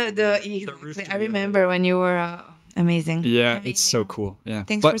did the rooster, exactly. I yeah. remember when you were amazing. Yeah, Amazing. it's so cool. Yeah,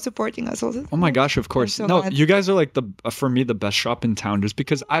 Thanks but for supporting us also. oh my gosh, of course. so No, glad. you guys are like the for me the best shop in town, just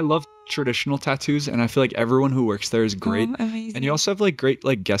because I love traditional tattoos, and I feel like everyone who works there is great. Oh, amazing. And you also have like great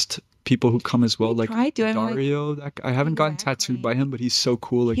like guest people who come as well, like try to, I'm like- Dario. That guy, I haven't gotten tattooed by him, but he's so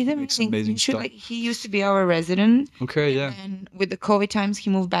cool. Like He's he makes amazing. amazing You should stuff. like. He used to be our resident. Okay, yeah. And with the COVID times, he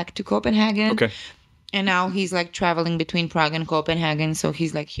moved back to Copenhagen. Okay. And now he's like traveling between Prague and Copenhagen, so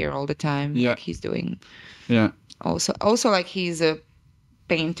he's like here all the time. Yeah. Like he's doing Yeah. also like he's a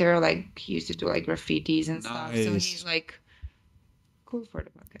painter. Like he used to do like graffitis and stuff. So Nice. he's like cool for the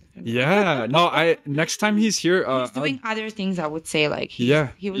podcast. Yeah. No, I next time he's here, He's doing other things, I would say. Like he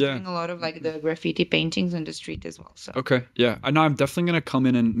was yeah. doing a lot of like the graffiti paintings on the street as well. So okay. Yeah. I know I'm definitely gonna come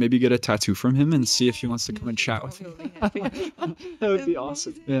in and maybe get a tattoo from him and see if he wants to come and chat with me. That would be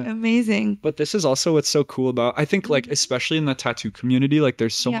awesome. Yeah. Amazing. But this is also what's so cool about, I think, like especially in the tattoo community, like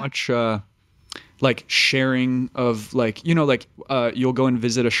there's so Yeah. much like sharing of like, you know, like you'll go and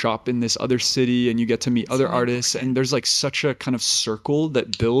visit a shop in this other city and you get to meet other So artists, and there's like such a kind of circle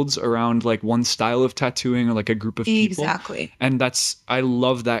that builds around like one style of tattooing or like a group of people. Exactly. And I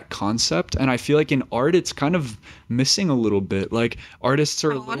love that concept, and I feel like in art it's kind of missing a little bit. Like artists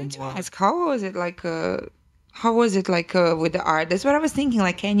are I a little wanted to more ask, how was it like with the art? That's what I was thinking.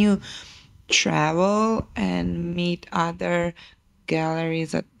 Like, can you travel and meet other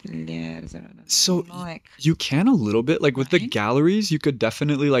galleries at So like you can a little bit, like with the Right. galleries, you could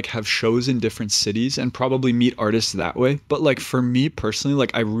definitely like have shows in different cities and probably meet artists that way. But like for me personally,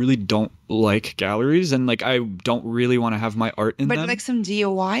 like I really don't like galleries, and like I don't really want to have my art in but them. like some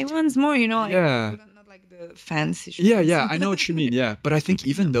DIY ones more, you know, like, Yeah. not like the fancy Yeah, shows. yeah, I know what you mean. Yeah, but I think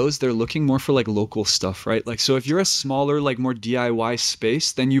even those, they're looking more for like local stuff, right? Like, so if you're a smaller, like more DIY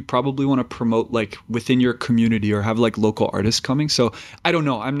space, then you probably want to promote like within your community or have like local artists coming. So I don't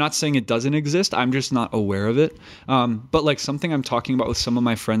know. I'm not saying it doesn't exist. I'm just not aware of it. But like something I'm talking about with some of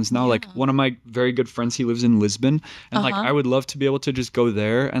my friends now, like one of my very good friends, he lives in Lisbon, and like I would love to be able to just go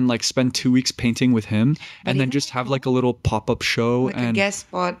there and like spend 2 weeks painting with him, and then isn't just it have like a little pop-up show like a and guest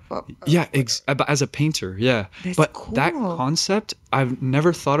spot. yeah, as a painter, yeah. That's But cool. that concept, I've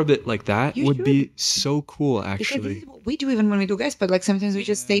never thought of it like that. You Would should. be so cool, Because this actually. is what we do even when we do guest spot. Like sometimes we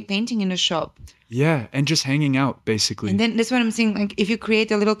just stay painting in the shop. Yeah, and just hanging out, basically. And then that's what I'm saying. Like if you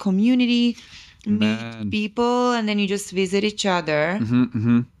create a little community, Man. meet people, and then you just visit each other.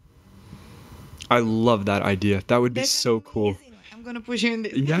 I love that idea. That would be That's so cool. amazing. I'm gonna push you in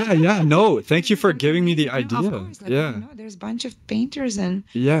this. Yeah, yeah. No, thank you for giving me the No, idea. Of course, like, Yeah, you know, there's a bunch of painters and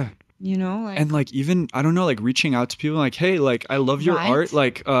yeah. like And like even I don't know, like reaching out to people like, hey, like I love your Right. art.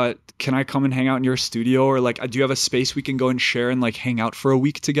 Like, can I come and hang out in your studio? Or like, do you have a space we can go and share and like hang out for a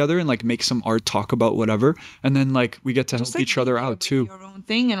week together and like make some art, talk about whatever, and then like we get to just, help like, each other make out too. your own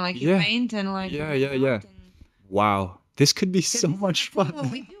thing and like you Yeah. paint and like Yeah, you yeah, yeah. art and- Wow, this could be so much That's fun.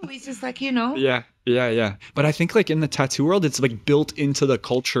 what we do. It's just like Yeah, yeah, yeah. But I think like in the tattoo world, it's like built into the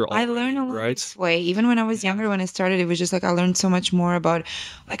culture. I already, learned a lot right? this way. Even when I was younger, when I started, it was just like I learned so much more about.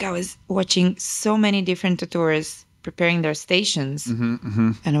 Like I was watching so many different tattooers preparing their stations,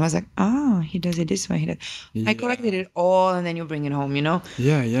 Mm-hmm. and I was like, oh, he does it this way. He does. I collected it all, and then you bring it home. You know,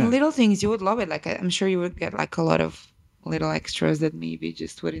 Yeah, yeah. little things you would love it. Like I'm sure you would get like a lot of little extras that maybe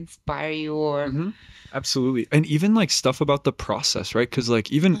just would inspire you or. Mm-hmm. Absolutely. And even like stuff about the process, right? Because like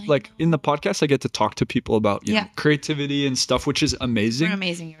even like in the podcast, I get to talk to people about you know, creativity and stuff, which is amazing. You're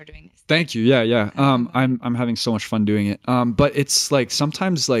amazing. You're doing this. Thank you. Yeah, yeah. I'm having so much fun doing it. But it's like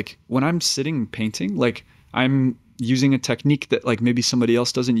sometimes like when I'm sitting painting, like I'm using a technique that like maybe somebody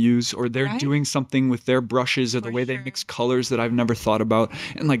else doesn't use, or they're Right. doing something with their brushes or the For way they sure. mix colors that I've never thought about.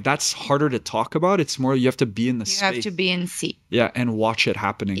 And like that's harder to talk about. It's more you have to be in the You space. have to be in C. Yeah, and watch it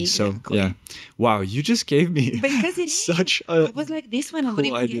happening. So Exactly. yeah. Wow, you just gave me Because it such I a was like this one. I cool would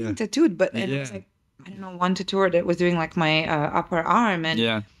even idea. get tattooed, but and it was Yeah. like I don't know, one tattooer that was doing like my upper arm, and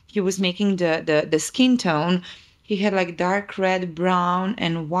yeah. he was making the skin tone. He had like dark red, brown,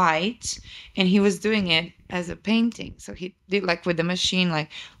 and white, and he was doing it as a painting. So he did like with the machine, like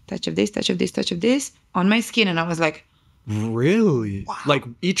touch of this, touch of this, touch of this on my skin, and I was like, Really? Wow. Like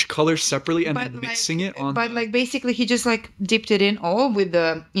each color separately and then like, mixing it on. But like basically, he just like dipped it in all with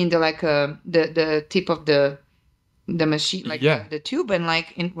the like the tip of the the machine, like Yeah. the tube, and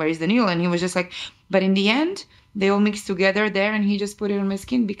like, where is the needle? And he was just like, but in the end, they all mixed together there, and he just put it on my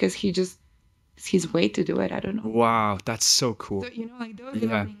skin because it's his way to do it. I don't know. Wow, that's so cool. So, like those Yeah.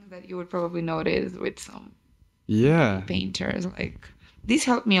 little things that you would probably notice with some Yeah. painters, like this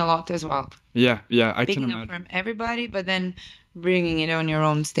helped me a lot as well. Yeah, I can Picking up imagine. from everybody, but then bringing it on your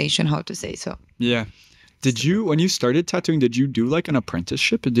own station, how to say so. Yeah. Did you, when you started tattooing, did you do like an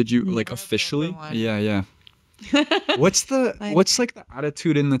apprenticeship? Did you like Never a officially? proper one. Yeah. What's like the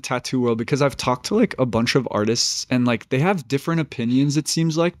attitude in the tattoo world? Because I've talked to like a bunch of artists and like they have different opinions, it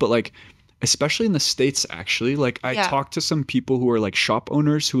seems like, but like especially in the States, actually, like I Yeah. talked to some people who are like shop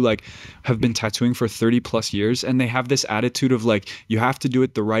owners who like have been tattooing for 30 plus years, and they have this attitude of like, you have to do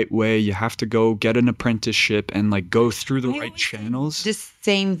it the right way. You have to go get an apprenticeship and like go through the I right always think channels. The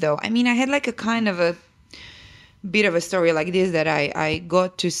same though. I mean, I had like a kind of a bit of a story like this that I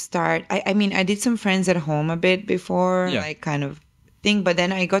got to start. I mean, I did some friends at home a bit before, Yeah. like kind of thing, but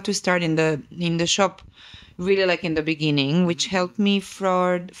then I got to start in the shop really like in the beginning, which helped me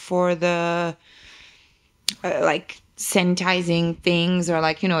for the like sanitizing things, or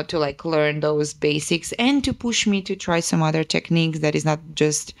like, to like learn those basics, and to push me to try some other techniques that is not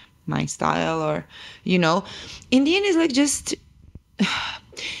just my style, or in the end it's like just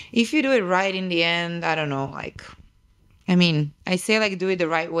if you do it right in the end, I don't know, like, I mean, I say like do it the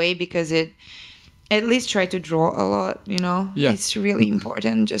right way because it at least try to draw a lot, Yeah. It's really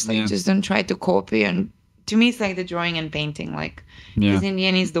important. Just like Yeah. just don't try to copy. And to me, it's like the drawing and painting, like, because in the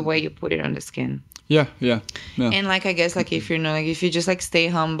end, it's the way you put it on the skin. Yeah. And like, I guess like if you're not like, if you just like stay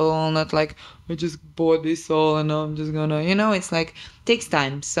humble, not like I just bought this all and now I'm just gonna, it's like takes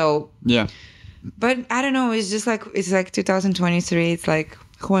time. So, Yeah. but I don't know. It's just like, it's like 2023. It's like,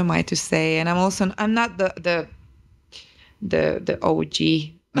 who am I to say? And I'm not the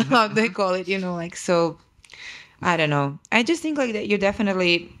OG, how they call it, like, so I don't know. I just think like that you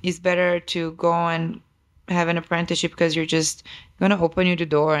definitely, it's better to go and have an apprenticeship because you're just gonna open you the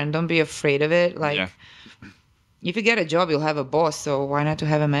door, and don't be afraid of it. Like, Yeah. if you get a job, you'll have a boss. So why not to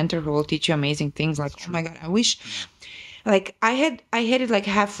have a mentor who will teach you amazing things? Like, oh my God, I wish. Like I had it like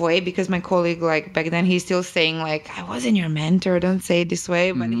halfway, because my colleague, like back then, he's still saying like, I wasn't your mentor, don't say it this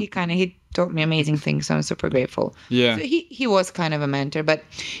way, but he taught me amazing things, so I'm super grateful. Yeah. So he was kind of a mentor, but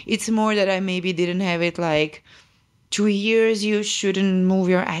it's more that I maybe didn't have it like 2 years, you shouldn't move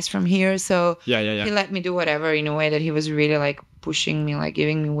your ass from here. So Yeah. he let me do whatever, in a way that he was really like pushing me, like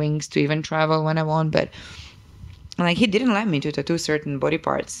giving me wings to even travel when I want. But like, he didn't let me to tattoo certain body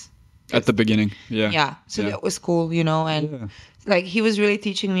parts. At the beginning. Yeah. Yeah. So that was cool, and like, he was really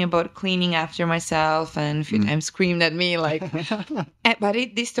teaching me about cleaning after myself, and a few times screamed at me like, but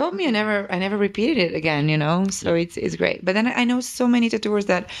this taught me. I never repeated it again, so it's great. But then I know so many tattooers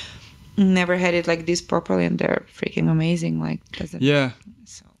that never had it like this properly, and they're freaking amazing. Like, Yeah.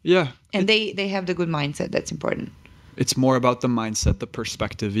 so. Yeah. And they have the good mindset. That's important. It's more about the mindset, the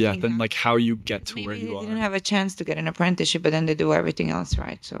perspective, than like how you get to where Maybe you they are. didn't have a chance to get an apprenticeship, but then they do everything else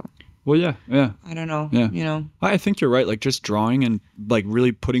right. So Well, yeah. I don't know. Yeah. I think you're right. Like, just drawing and like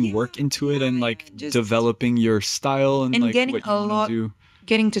really putting work into it, and like just- developing your style, and like getting what you a want lot, to do.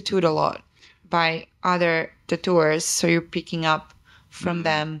 getting tattooed a lot by other tattooers, so you're picking up from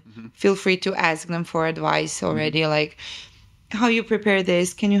them. Feel free to ask them for advice already, like, how you prepare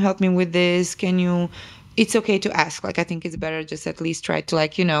this, can you help me with this, it's okay to ask. Like, I think it's better just at least try to,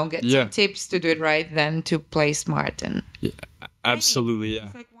 like, get some tips to do it right than to play smart. And Absolutely. Yeah.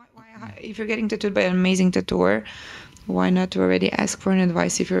 it's like, why, if you're getting tattooed by an amazing tattooer, why not to already ask for an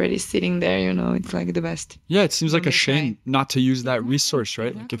advice if you're already sitting there? It's like the best. Yeah, it seems like a Don't shame try. not to use that resource,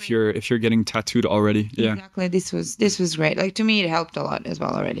 right? Like if you're getting tattooed already. Yeah. Exactly. This was great. Like, to me, it helped a lot as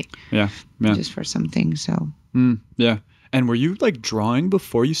well already. Yeah. Just for some things. So Yeah. And were you like drawing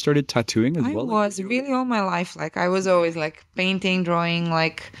before you started tattooing as I well? was really all my life. Like, I was always like painting, drawing.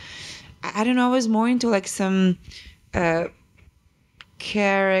 Like, I don't know. I was more into like some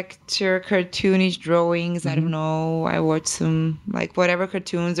character cartoonish drawings. I don't know. I watched some like whatever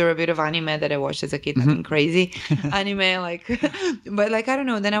cartoons or a bit of anime that I watched as a kid. Nothing crazy anime, like, but like, I don't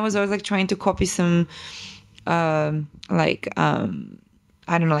know. Then I was always like trying to copy some I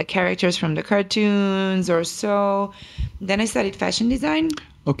don't know, like characters from the cartoons or so. Then I studied fashion design.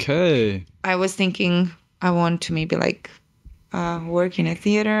 Okay. I was thinking I want to maybe like work in a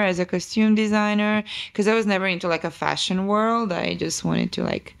theater as a costume designer, because I was never into like a fashion world. I just wanted to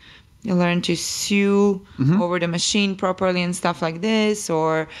like learn to sew over the machine properly and stuff like this,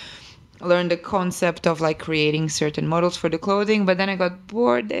 or learn the concept of like creating certain models for the clothing. But then I got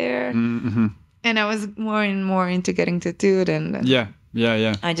bored there, and I was more and more into getting tattooed. And Yeah. Yeah,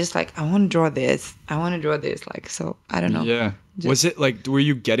 yeah. I just like, I want to draw this. I want to draw this. Like, so I don't know. Yeah. Was it like, were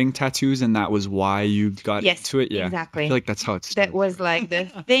you getting tattoos and that was why you got Yes, into it? Yeah. exactly. I feel like that's how it's. That was like the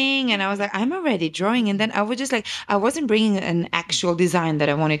thing. And I was like, I'm already drawing. And then I was just like, I wasn't bringing an actual design that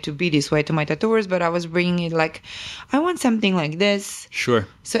I wanted to be this way to my tattooers, but I was bringing it like, I want something like this. Sure.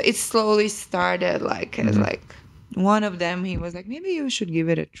 So it slowly started like, as like, one of them, he was like, maybe you should give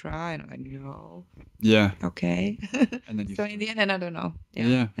it a try. And I'm like, no. Yeah. Okay. And then you. So in the end, and I don't know. Yeah,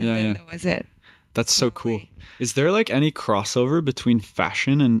 And yeah, then yeah. that was it. That's so cool. Slowly. Is there like any crossover between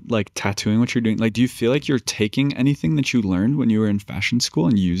fashion and like tattooing what you're doing? Like, do you feel like you're taking anything that you learned when you were in fashion school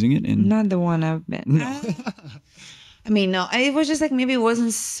and using it in? Not the one I've been. No. I mean, no. It was just like maybe it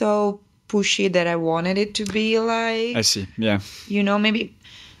wasn't so pushy that I wanted it to be like. I see. Yeah. You know, maybe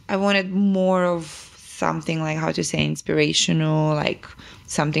I wanted more of something like, how to say, inspirational, like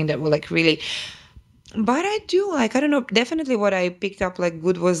something that would like really. But I do like, I don't know, definitely what I picked up like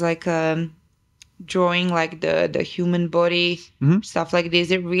good was like drawing like the human body, stuff like this.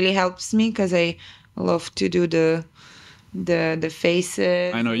 It really helps me because I love to do the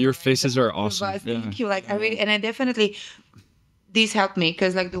faces. I know your faces are awesome. But Yeah. thank you. Like I really, and I definitely, these helped me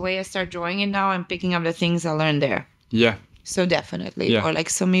because like the way I start drawing it now, I'm picking up the things I learned there. Yeah. So definitely, Yeah. or like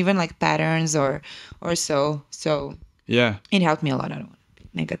some even like patterns or so. So Yeah. it helped me a lot. I don't want to be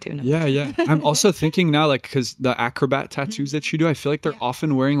negative. No. Yeah, yeah. I'm also thinking now, like, because the acrobat tattoos that you do, I feel like they're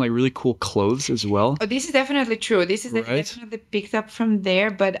often wearing like really cool clothes as well. Oh, this is definitely true. This is Right? definitely picked up from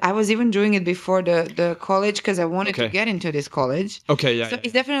there. But I was even doing it before the college because I wanted to Okay. get into this college. Okay, yeah. So Yeah,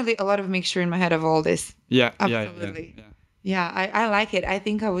 it's definitely a lot of mixture in my head of all this. yeah, Absolutely. yeah. Yeah, I like it. I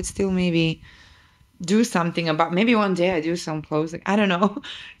think I would still maybe do something about, maybe one day I do some clothes. Like, I don't know.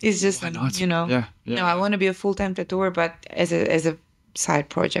 It's just, Why not? you know. Yeah, yeah. No, I want to be a full-time tattooer, but as a side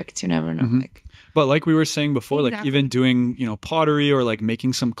project, you never know. Like, But like we were saying before, like Exactly. even doing, pottery or like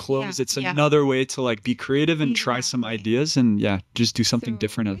making some clothes, Yeah, it's yeah. another way to like be creative and try some Exactly. ideas and just do something so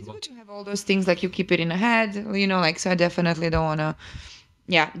different as it's well. good to have all those things, like you keep it in the head, like, so I definitely don't want to,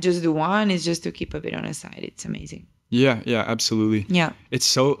 just do one. It's just to keep a bit on the side. It's amazing. Yeah, yeah, absolutely. Yeah. It's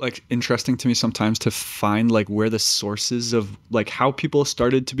so like interesting to me sometimes to find like where the sources of like how people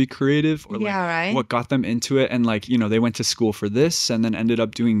started to be creative or like Yeah, right. what got them into it and like they went to school for this and then ended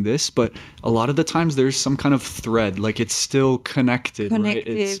up doing this, but a lot of the times there's some kind of thread, like it's still connected, right?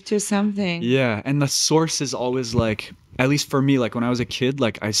 Connected to something. Yeah, and the source is always like, at least for me, like when I was a kid,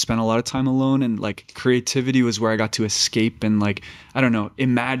 like I spent a lot of time alone and like creativity was where I got to escape and like, I don't know,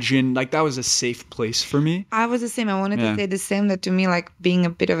 imagine, like that was a safe place for me. I was the same. I wanted Yeah. to say the same, that to me, like being a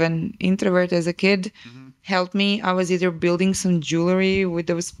bit of an introvert as a kid helped me. I was either building some jewelry with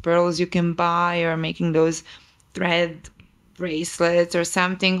those pearls you can buy or making those thread bracelets or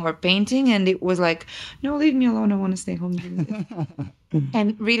something or painting. And it was like, no, leave me alone. I want to stay home. doing this."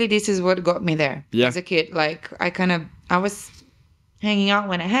 And really, this is what got me there Yeah. as a kid. Like I was hanging out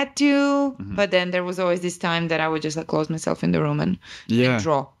when I had to, but then there was always this time that I would just like close myself in the room and Yeah.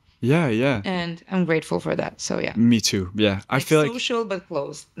 draw. Yeah, yeah. And I'm grateful for that. So yeah. Me too. Yeah. I Like feel like, social but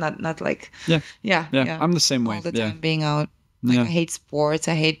close, not like yeah, yeah. I'm the same way. all the Yeah. time being out. Like Yeah. I hate sports.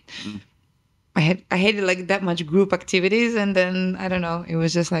 I hated like that much group activities, and then I don't know. It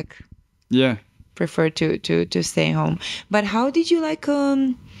was just like Yeah. prefer to stay home. But how did you like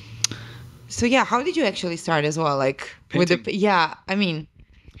So yeah, how did you actually start as well? Like with Painting. I mean,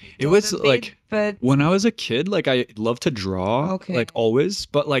 It was a bit, like but when I was a kid, like I loved to draw, Okay. like always,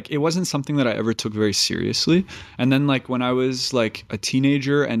 but like it wasn't something that I ever took very seriously. And then like when I was like a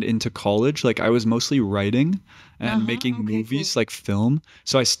teenager and into college, like I was mostly writing and making okay, movies, like film.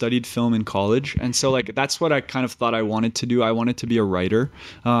 So I studied film in college, and so like that's what I kind of thought I wanted to do. I wanted to be a writer,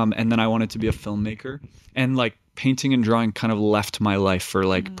 and then I wanted to be a filmmaker, and like painting and drawing kind of left my life for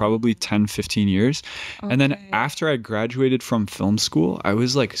like probably 10, 15 years. And then Okay. after I graduated from film school, I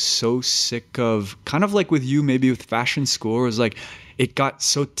was like so sick of, kind of like with you, maybe with fashion school, it was like it got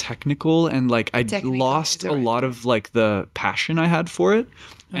so technical and like I Technical lost is the a right lot of like the passion I had for it.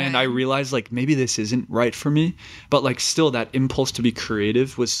 And I Right. realized like maybe this isn't right for me, but like still that impulse to be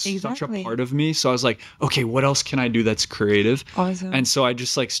creative was such a Exactly. part of me. So I was like, okay, what else can I do that's creative? Awesome. And so I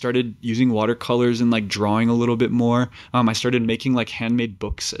just like started using watercolors and like drawing a little bit more. I started making like handmade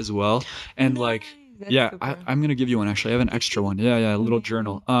books as well. And like Yeah, super. I'm gonna give you one actually. I have an extra one. Yeah, a little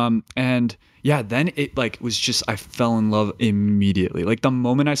journal. And yeah, then it like was just I fell in love immediately. Like the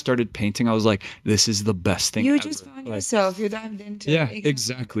moment I started painting, I was like, this is the best thing You ever. just found Like, yourself. You dived into yeah, it.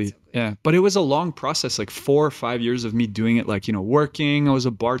 exactly. That's so good. Yeah. But it was a long process, like 4 or 5 years of me doing it, like, working. I was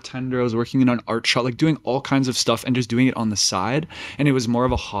a bartender, I was working in an art shop, like doing all kinds of stuff and just doing it on the side. And it was more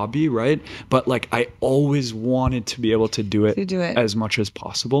of a hobby, right? But like I always wanted to be able to do it To do it. as much as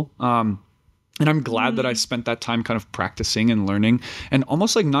possible. And I'm glad that I spent that time kind of practicing and learning and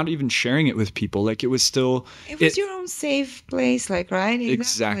almost like not even sharing it with people. Like it was still It was your own safe place, like, right?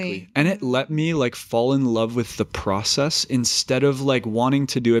 exactly. And it let me like fall in love with the process instead of like wanting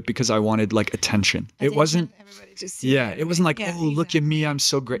to do it because I wanted like attention. It wasn't Everybody to see yeah, it wasn't like, Yeah, oh, look at me, I'm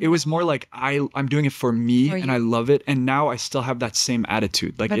so great. It was more like I'm doing it for me For and you. I love it. And now I still have that same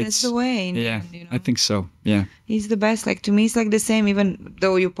attitude. Like But it's it's the way. in the yeah, end, I think so. Yeah. He's the best. Like to me, it's like the same. Even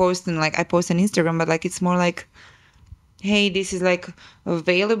though you post and like I post on Instagram, but like it's more like, hey, this is like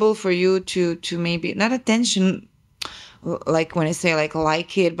available for you to maybe not attention, like when I say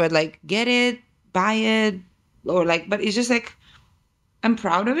like it, but like get it, buy it, or like. But it's just like I'm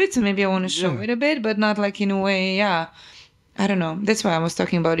proud of it, so maybe I want to show Yeah. it a bit, but not like in a way. Yeah, I don't know. That's why I was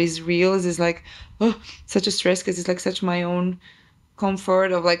talking about his reels. Is like such a stress because it's like such my own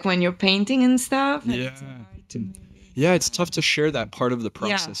comfort of like when you're painting and stuff. And it's Yeah. hard to maybe- Yeah, it's tough to share that part of the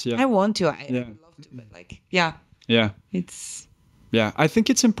process. I Yeah. want to. I Yeah. would love to, but like, yeah, Yeah. it's Yeah, I think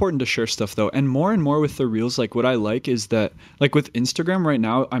it's important to share stuff though. And more with the reels, like what I like is that like with Instagram right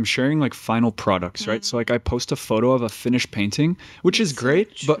now, I'm sharing like final products, right? So like I post a photo of a finished painting, which is great,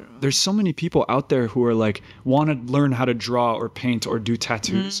 but there's so many people out there who are like want to learn how to draw or paint or do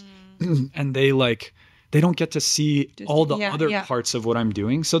tattoos. And they don't get to see all the other parts of what I'm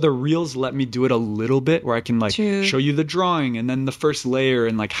doing. So the reels let me do it a little bit where I can like True. show you the drawing and then the first layer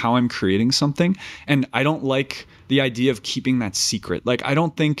and like how I'm creating something. And I don't like the idea of keeping that secret. Like I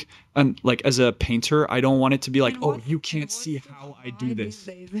don't think like as a painter, I don't want it to be like, oh, you can't see how I do this.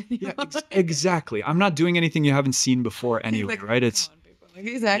 Yeah, exactly. I'm not doing anything you haven't seen before anyway, right? It's like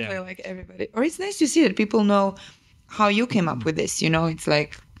exactly like everybody. Or it's nice to see that people know how you came up with this. It's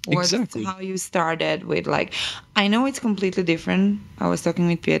like Exactly. how you started with like. I know it's completely different. I was talking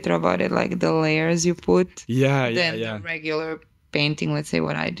with Petra about it, like the layers you put. yeah, Than yeah. the regular painting. Let's say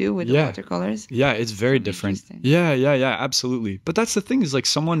what I do with the Yeah. watercolors. Yeah, it's very different. interesting. Yeah, absolutely. But that's the thing is like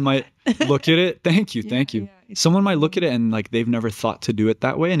someone might look at it. Thank you. yeah, Someone might look at it and like they've never thought to do it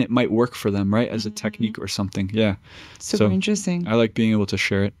that way and it might work for them, right? As a technique or something. Yeah. Super So, interesting. I like being able to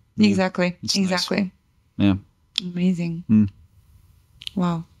share it. Exactly. It's nice. Exactly. Yeah. Amazing. Mm.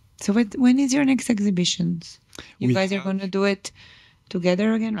 Wow. So when is your next exhibitions? You We guys are have- going to do it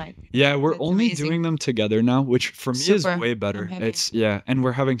together again, right? Yeah, we're That's only amazing. doing them together now, which for me is Super. way I'm better. happy. And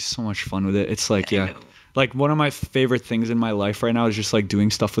we're having so much fun with it. It's like, I know. like one of my favorite things in my life right now is just like doing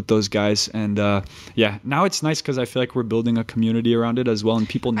stuff with those guys. And now it's nice because I feel like we're building a community around it as well. And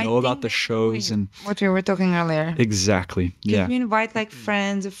people I know think about the that's shows point, and what we were talking earlier. exactly. Because Yeah. we invite like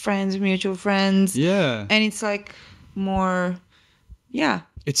friends of friends, mutual friends. Yeah. And it's like more, yeah.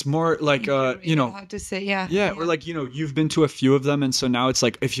 It's more like, How to say, yeah. Yeah, or like, you've been to a few of them. And so now it's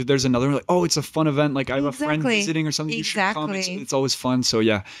like, if there's another one, like, oh, it's a fun event. Like I have a friend Exactly. visiting or something. You should come. Exactly. It's always fun. So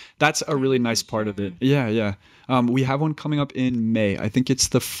yeah, that's a really nice part of it. Yeah. We have one coming up in May. I think it's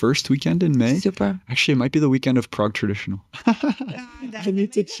the first weekend in May. Super. Actually, it might be the weekend of Prague Traditional. I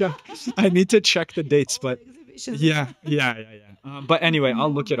need to check the dates, but yeah. But anyway,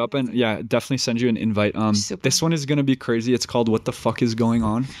 I'll look it up and definitely send you an invite. Super. This one is gonna be crazy. It's called "What the Fuck Is Going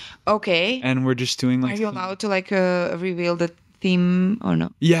On," Okay. and we're just doing like. Are you allowed to like reveal the theme or no?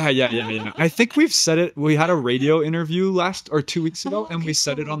 Yeah. I think we've said it. We had a radio interview 2 weeks ago, and we okay,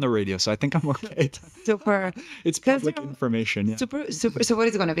 said it cool. on the radio. So I think I'm okay. Super. It's 'Cause public you're- information. Yeah. Super. So what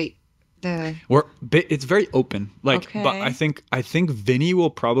is it going to be? It's very open. Like, but Okay. I think Vinny will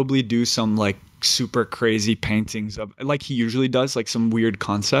probably do some like super crazy paintings of like he usually does, like some weird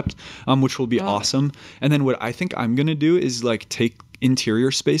concept, which will be awesome. And then what I think I'm gonna do is like take interior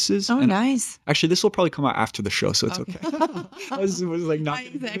spaces. Oh, and nice. actually, this will probably come out after the show, so it's okay. I was like not.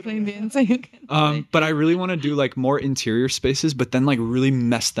 Exactly. Didn't say you can. But I really want to do like more interior spaces, but then like really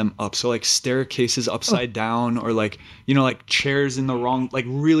mess them up. So like staircases upside down, or like like chairs in the wrong, like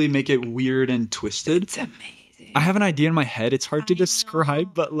really make it weird and twisted. It's amazing. I have an idea in my head. It's hard to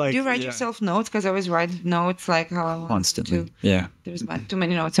describe, but like Do you write yourself notes? Because I always write notes like how I want constantly. to. Yeah. There's too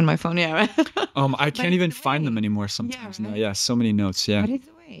many notes on my phone. Yeah. I can't even it's the find way. them anymore sometimes. Yeah, now. right? Yeah, so many notes. Yeah. But it's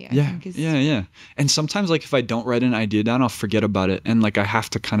the way. okay. I Yeah, think it's, yeah. And sometimes like if I don't write an idea down, I'll forget about it, and like I have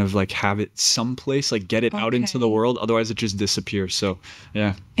to kind of like have it someplace, like get it out into the Okay. world. Otherwise, it just disappears. So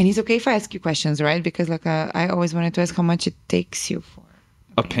yeah, And it's okay if I ask you questions, right? Because like I always wanted to ask how much it takes you for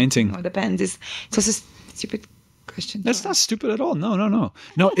a painting. Or depends. It's also a stupid question. That's to not ask. stupid at all. No.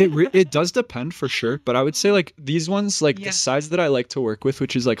 It does depend for sure. But I would say like these ones, like Yeah. the size that I like to work with,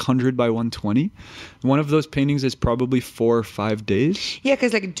 which is like 100 by 120. One of those paintings is probably 4 or 5 days. Yeah,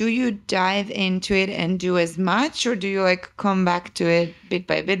 because like, do you dive into it and do as much, or do you like come back to it bit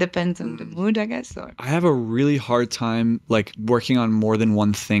by bit? Depends on the mood, I guess. Or I have a really hard time like working on more than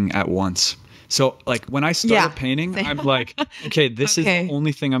one thing at once. So like when I start Yeah, a painting, same. I'm like, okay, this is Okay. the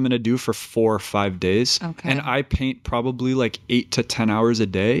only thing I'm gonna do for 4 or 5 days. Okay. And I paint probably like 8 to 10 hours a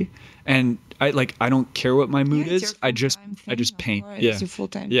day. And I don't care what my mood Yeah, it's is. your I just full-time thing, of paint. course. Yeah. It's your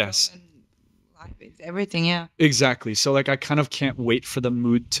full-time Yes. job and life is everything. Yeah. Exactly. So like I kind of can't wait for the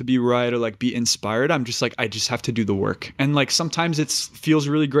mood to be right or like be inspired. I'm just like I just have to do the work. And like sometimes it feels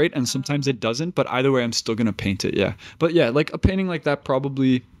really great and sometimes it doesn't, but either way I'm still going to paint it. Yeah. But yeah, like a painting like that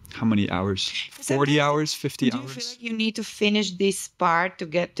probably how many hours? 40 Sometimes- hours, 50 Do you hours? feel like you need to finish this part to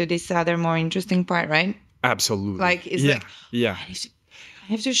get to this other more interesting part, right? Absolutely. Like, it's yeah. like- yeah.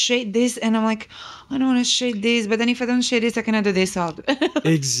 I have to shade this, and I'm like, I don't want to shade this, but then if I don't shade this, I cannot do this all.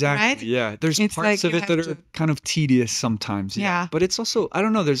 Exactly. Right? Yeah. There's It's parts like of you it that have are to- kind of tedious sometimes. Yeah. But it's also I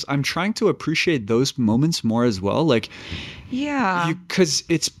don't know, I'm trying to appreciate those moments more as well. Like Yeah. because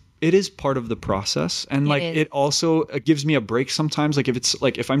it is part of the process, and like is. it also gives me a break sometimes. Like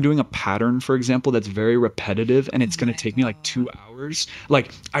if I'm doing a pattern, for example, that's very repetitive and it's going to take me like 2 hours,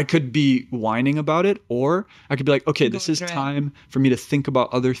 like I could be whining about it, or I could be like, okay, this is through it. time for me to think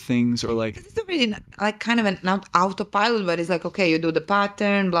about other things, or like It's already like kind of not autopilot, but it's like, okay, you do the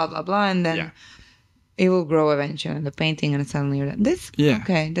pattern, blah, blah, blah, and then Yeah. it will grow eventually in the painting, and suddenly you're done. This, Yeah.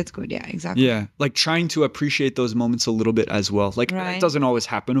 okay, that's good. Yeah, exactly. yeah, like trying to appreciate those moments a little bit as well. Like Right. it doesn't always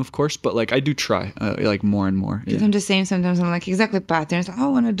happen, of course, but like I do try like more and more. Because Yeah. I'm the same sometimes. I'm like, exactly patterns. Like, I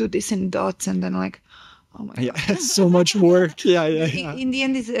want to do this in dots, and then like, oh my Yeah, God. it's so much work. Yeah. In the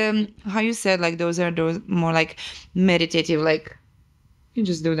end, it's how you said, like those are those more like meditative, like you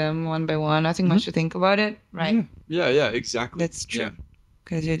just do them one by one, nothing much to think about it, right? Yeah, exactly. That's true, Yeah.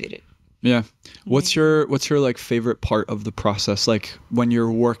 because you did it. Yeah. What's your like favorite part of the process? Like when you're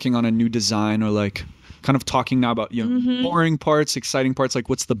working on a new design, or like kind of talking now about, you know, boring parts, exciting parts, like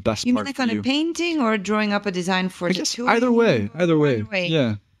what's the best You mean part like for on you? a painting or drawing up a design for I the guess two? either way.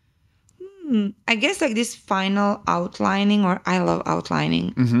 Yeah. I guess like this final outlining, or I love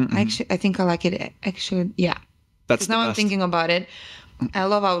outlining. I think I like it actually. Yeah. That's Because the now I'm best. thinking about it. I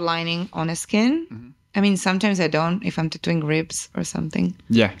love outlining on a skin. I mean, sometimes I don't if I'm tattooing ribs or something,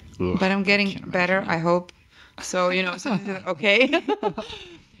 Yeah. but I'm getting better, I hope. So, you know, okay.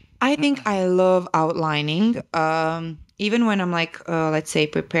 I think I love outlining. Even when I'm like, let's say,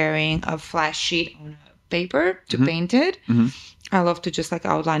 preparing a flash sheet on a paper to paint it, I love to just like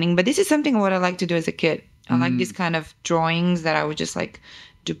outlining. But this is something what I like to do as a kid. I like these kind of drawings that I would just like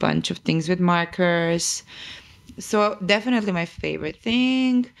do a bunch of things with markers. So definitely my favorite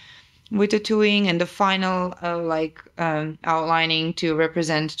thing with tattooing, and the final outlining to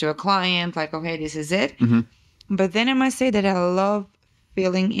represent to a client, like, okay, this is it. But then I must say that I love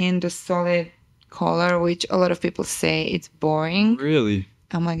filling in the solid color, which a lot of people say it's boring. Really?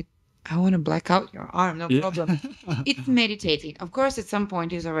 I'm like, I want to black out your arm, no Yeah. problem. It's meditating. Of course, at some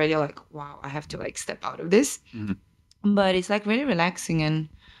point it's already like, wow, I have to like step out of this. But it's like really relaxing, and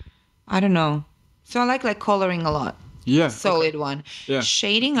I don't know. So I like coloring a lot. Yeah. Solid one. Yeah.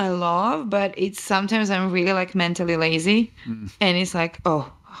 Shading I love, but it's sometimes I'm really like mentally lazy, and it's like,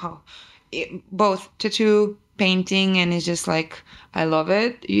 oh, how both tattoo, painting, and it's just like I love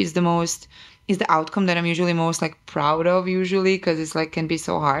it. Is the outcome that I'm usually most like proud of usually, because it's like can be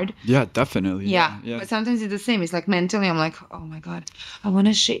so hard. Yeah, definitely. Yeah. But sometimes it's the same. It's like mentally I'm like, oh my God, I want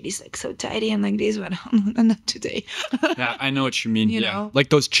to shade this like so tidy and like this, but not today. Yeah, I know what you mean. You yeah. know? Like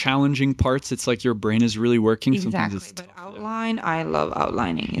those challenging parts, it's like your brain is really working. Sometimes Exactly. it's But tough, yeah. outline, I love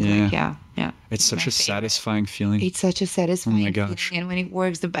outlining. It's Yeah. like, yeah. It's such my a favorite. satisfying feeling. It's such a satisfying gosh. feeling, and when it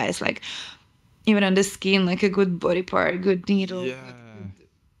works the best, like even on the skin, like a good body part, good needle, Yeah. good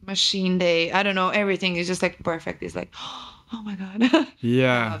machine day. I don't know, everything is just like perfect. It's like, oh my God.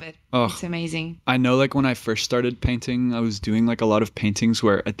 Yeah. I love it. Oh. It's amazing. I know, like when I first started painting, I was doing like a lot of paintings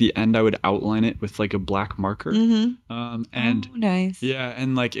where at the end I would outline it with like a black marker. And Oh, nice. yeah,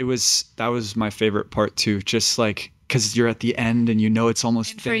 and like that was my favorite part too. Just like because you're at the end and you know it's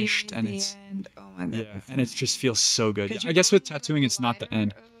almost And for you, finished, it's and the it's end. Oh my God. yeah, and it just feels so good. Because I you guess know with you're tattooing, it's not the lighter,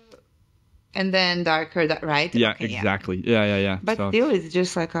 end. and then darker, right? Yeah, Okay, exactly. Yeah. But So, still, it's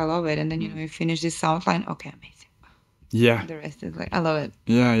just like I love it. And then you finish this outline. Okay, amazing. yeah. The rest is like I love it.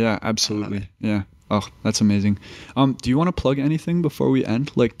 Yeah, absolutely. Yeah. Oh, that's amazing. Do you want to plug anything before we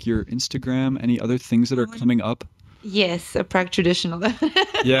end? Like your Instagram, any other things that are coming up? Yes, a Prague Traditional.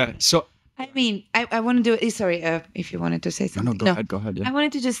 Yeah. So, I mean, I want to do it. Sorry, if you wanted to say no, something. go ahead. Yeah. I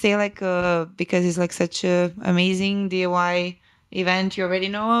wanted to just say like because it's like such a amazing DIY event you already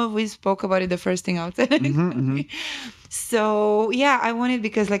know of. We spoke about it the first thing outside. So yeah, I wanted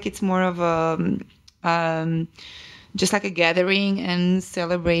because like it's more of a just like a gathering and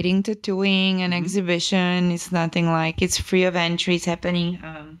celebrating tattooing and exhibition. It's nothing like it's free of entry. It's happening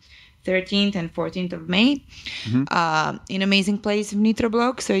 13th and 14th of May in amazing place of Nitra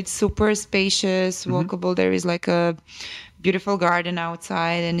Block. So it's super spacious, walkable. There is like a beautiful garden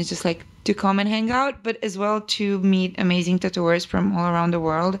outside, and it's just like to come and hang out, but as well to meet amazing tattooers from all around the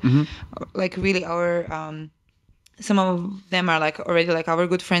world. Like really our some of them are like already like our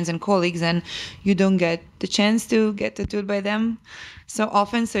good friends and colleagues, and you don't get the chance to get tattooed by them so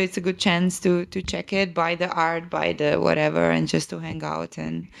often. So it's a good chance to check it, buy the art, buy the whatever, and just to hang out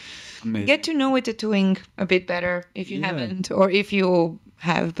and get to know it tattooing a bit better if you haven't, or if you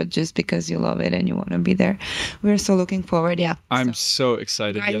have, but just because you love it and you want to be there. We're so looking forward. Yeah. I'm so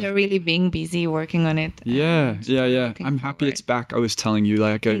excited. Guys are really being busy working on it. Yeah. I'm happy it's back. I was telling you,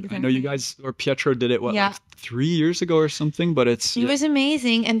 like, I know you guys, or Pietro did it, like 3 years ago or something, but it was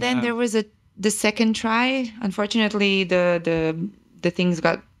amazing. And then there was the second try. Unfortunately, the things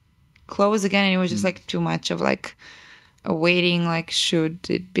got closed again, and it was just like too much of like a waiting, like should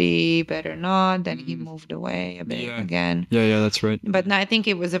it be better or not. Then he moved away a bit again. Yeah, that's right. But no, I think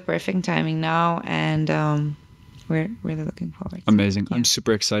it was a perfect timing now, and we're really looking forward. Amazing. I'm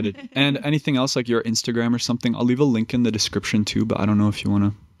super excited. And anything else, like your Instagram or something? I'll leave a link in the description too, but I don't know if you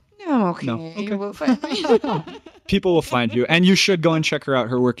want to. No, okay. No. Okay. You will find me. People will find you, and you should go and check her out.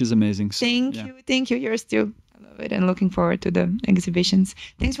 Her work is amazing. So, Thank you. Yours too. I love it, and looking forward to the exhibitions.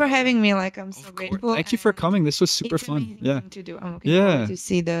 Thanks for having me. Like, I'm so grateful. Thank you for coming. This was super fun. Yeah. To do. I'm looking forward to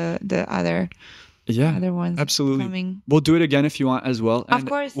see the other. Other ones. Absolutely. Coming. We'll do it again if you want as well. And of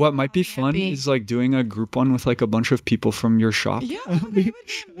course. What might be fun is like doing a group one with like a bunch of people from your shop. Yeah, it would be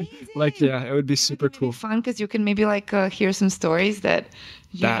like it would be super cool. Fun because you can maybe like hear some stories that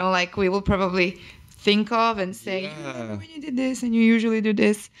you know, like we will probably think of and say, when you did this and you usually do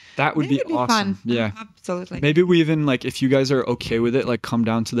this. That would be awesome. Fun. Yeah, absolutely. Maybe we even like, if you guys are okay with it, like come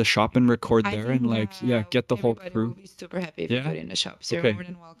down to the shop and record there and like get the whole crew. Will be super happy if you put it in the shop. So you're more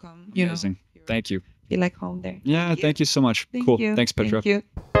than welcome. Amazing. Thank you. Feel like home there. Yeah, thank you so much. Thank cool. You. Thanks, Petra. Thank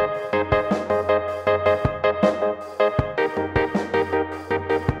you.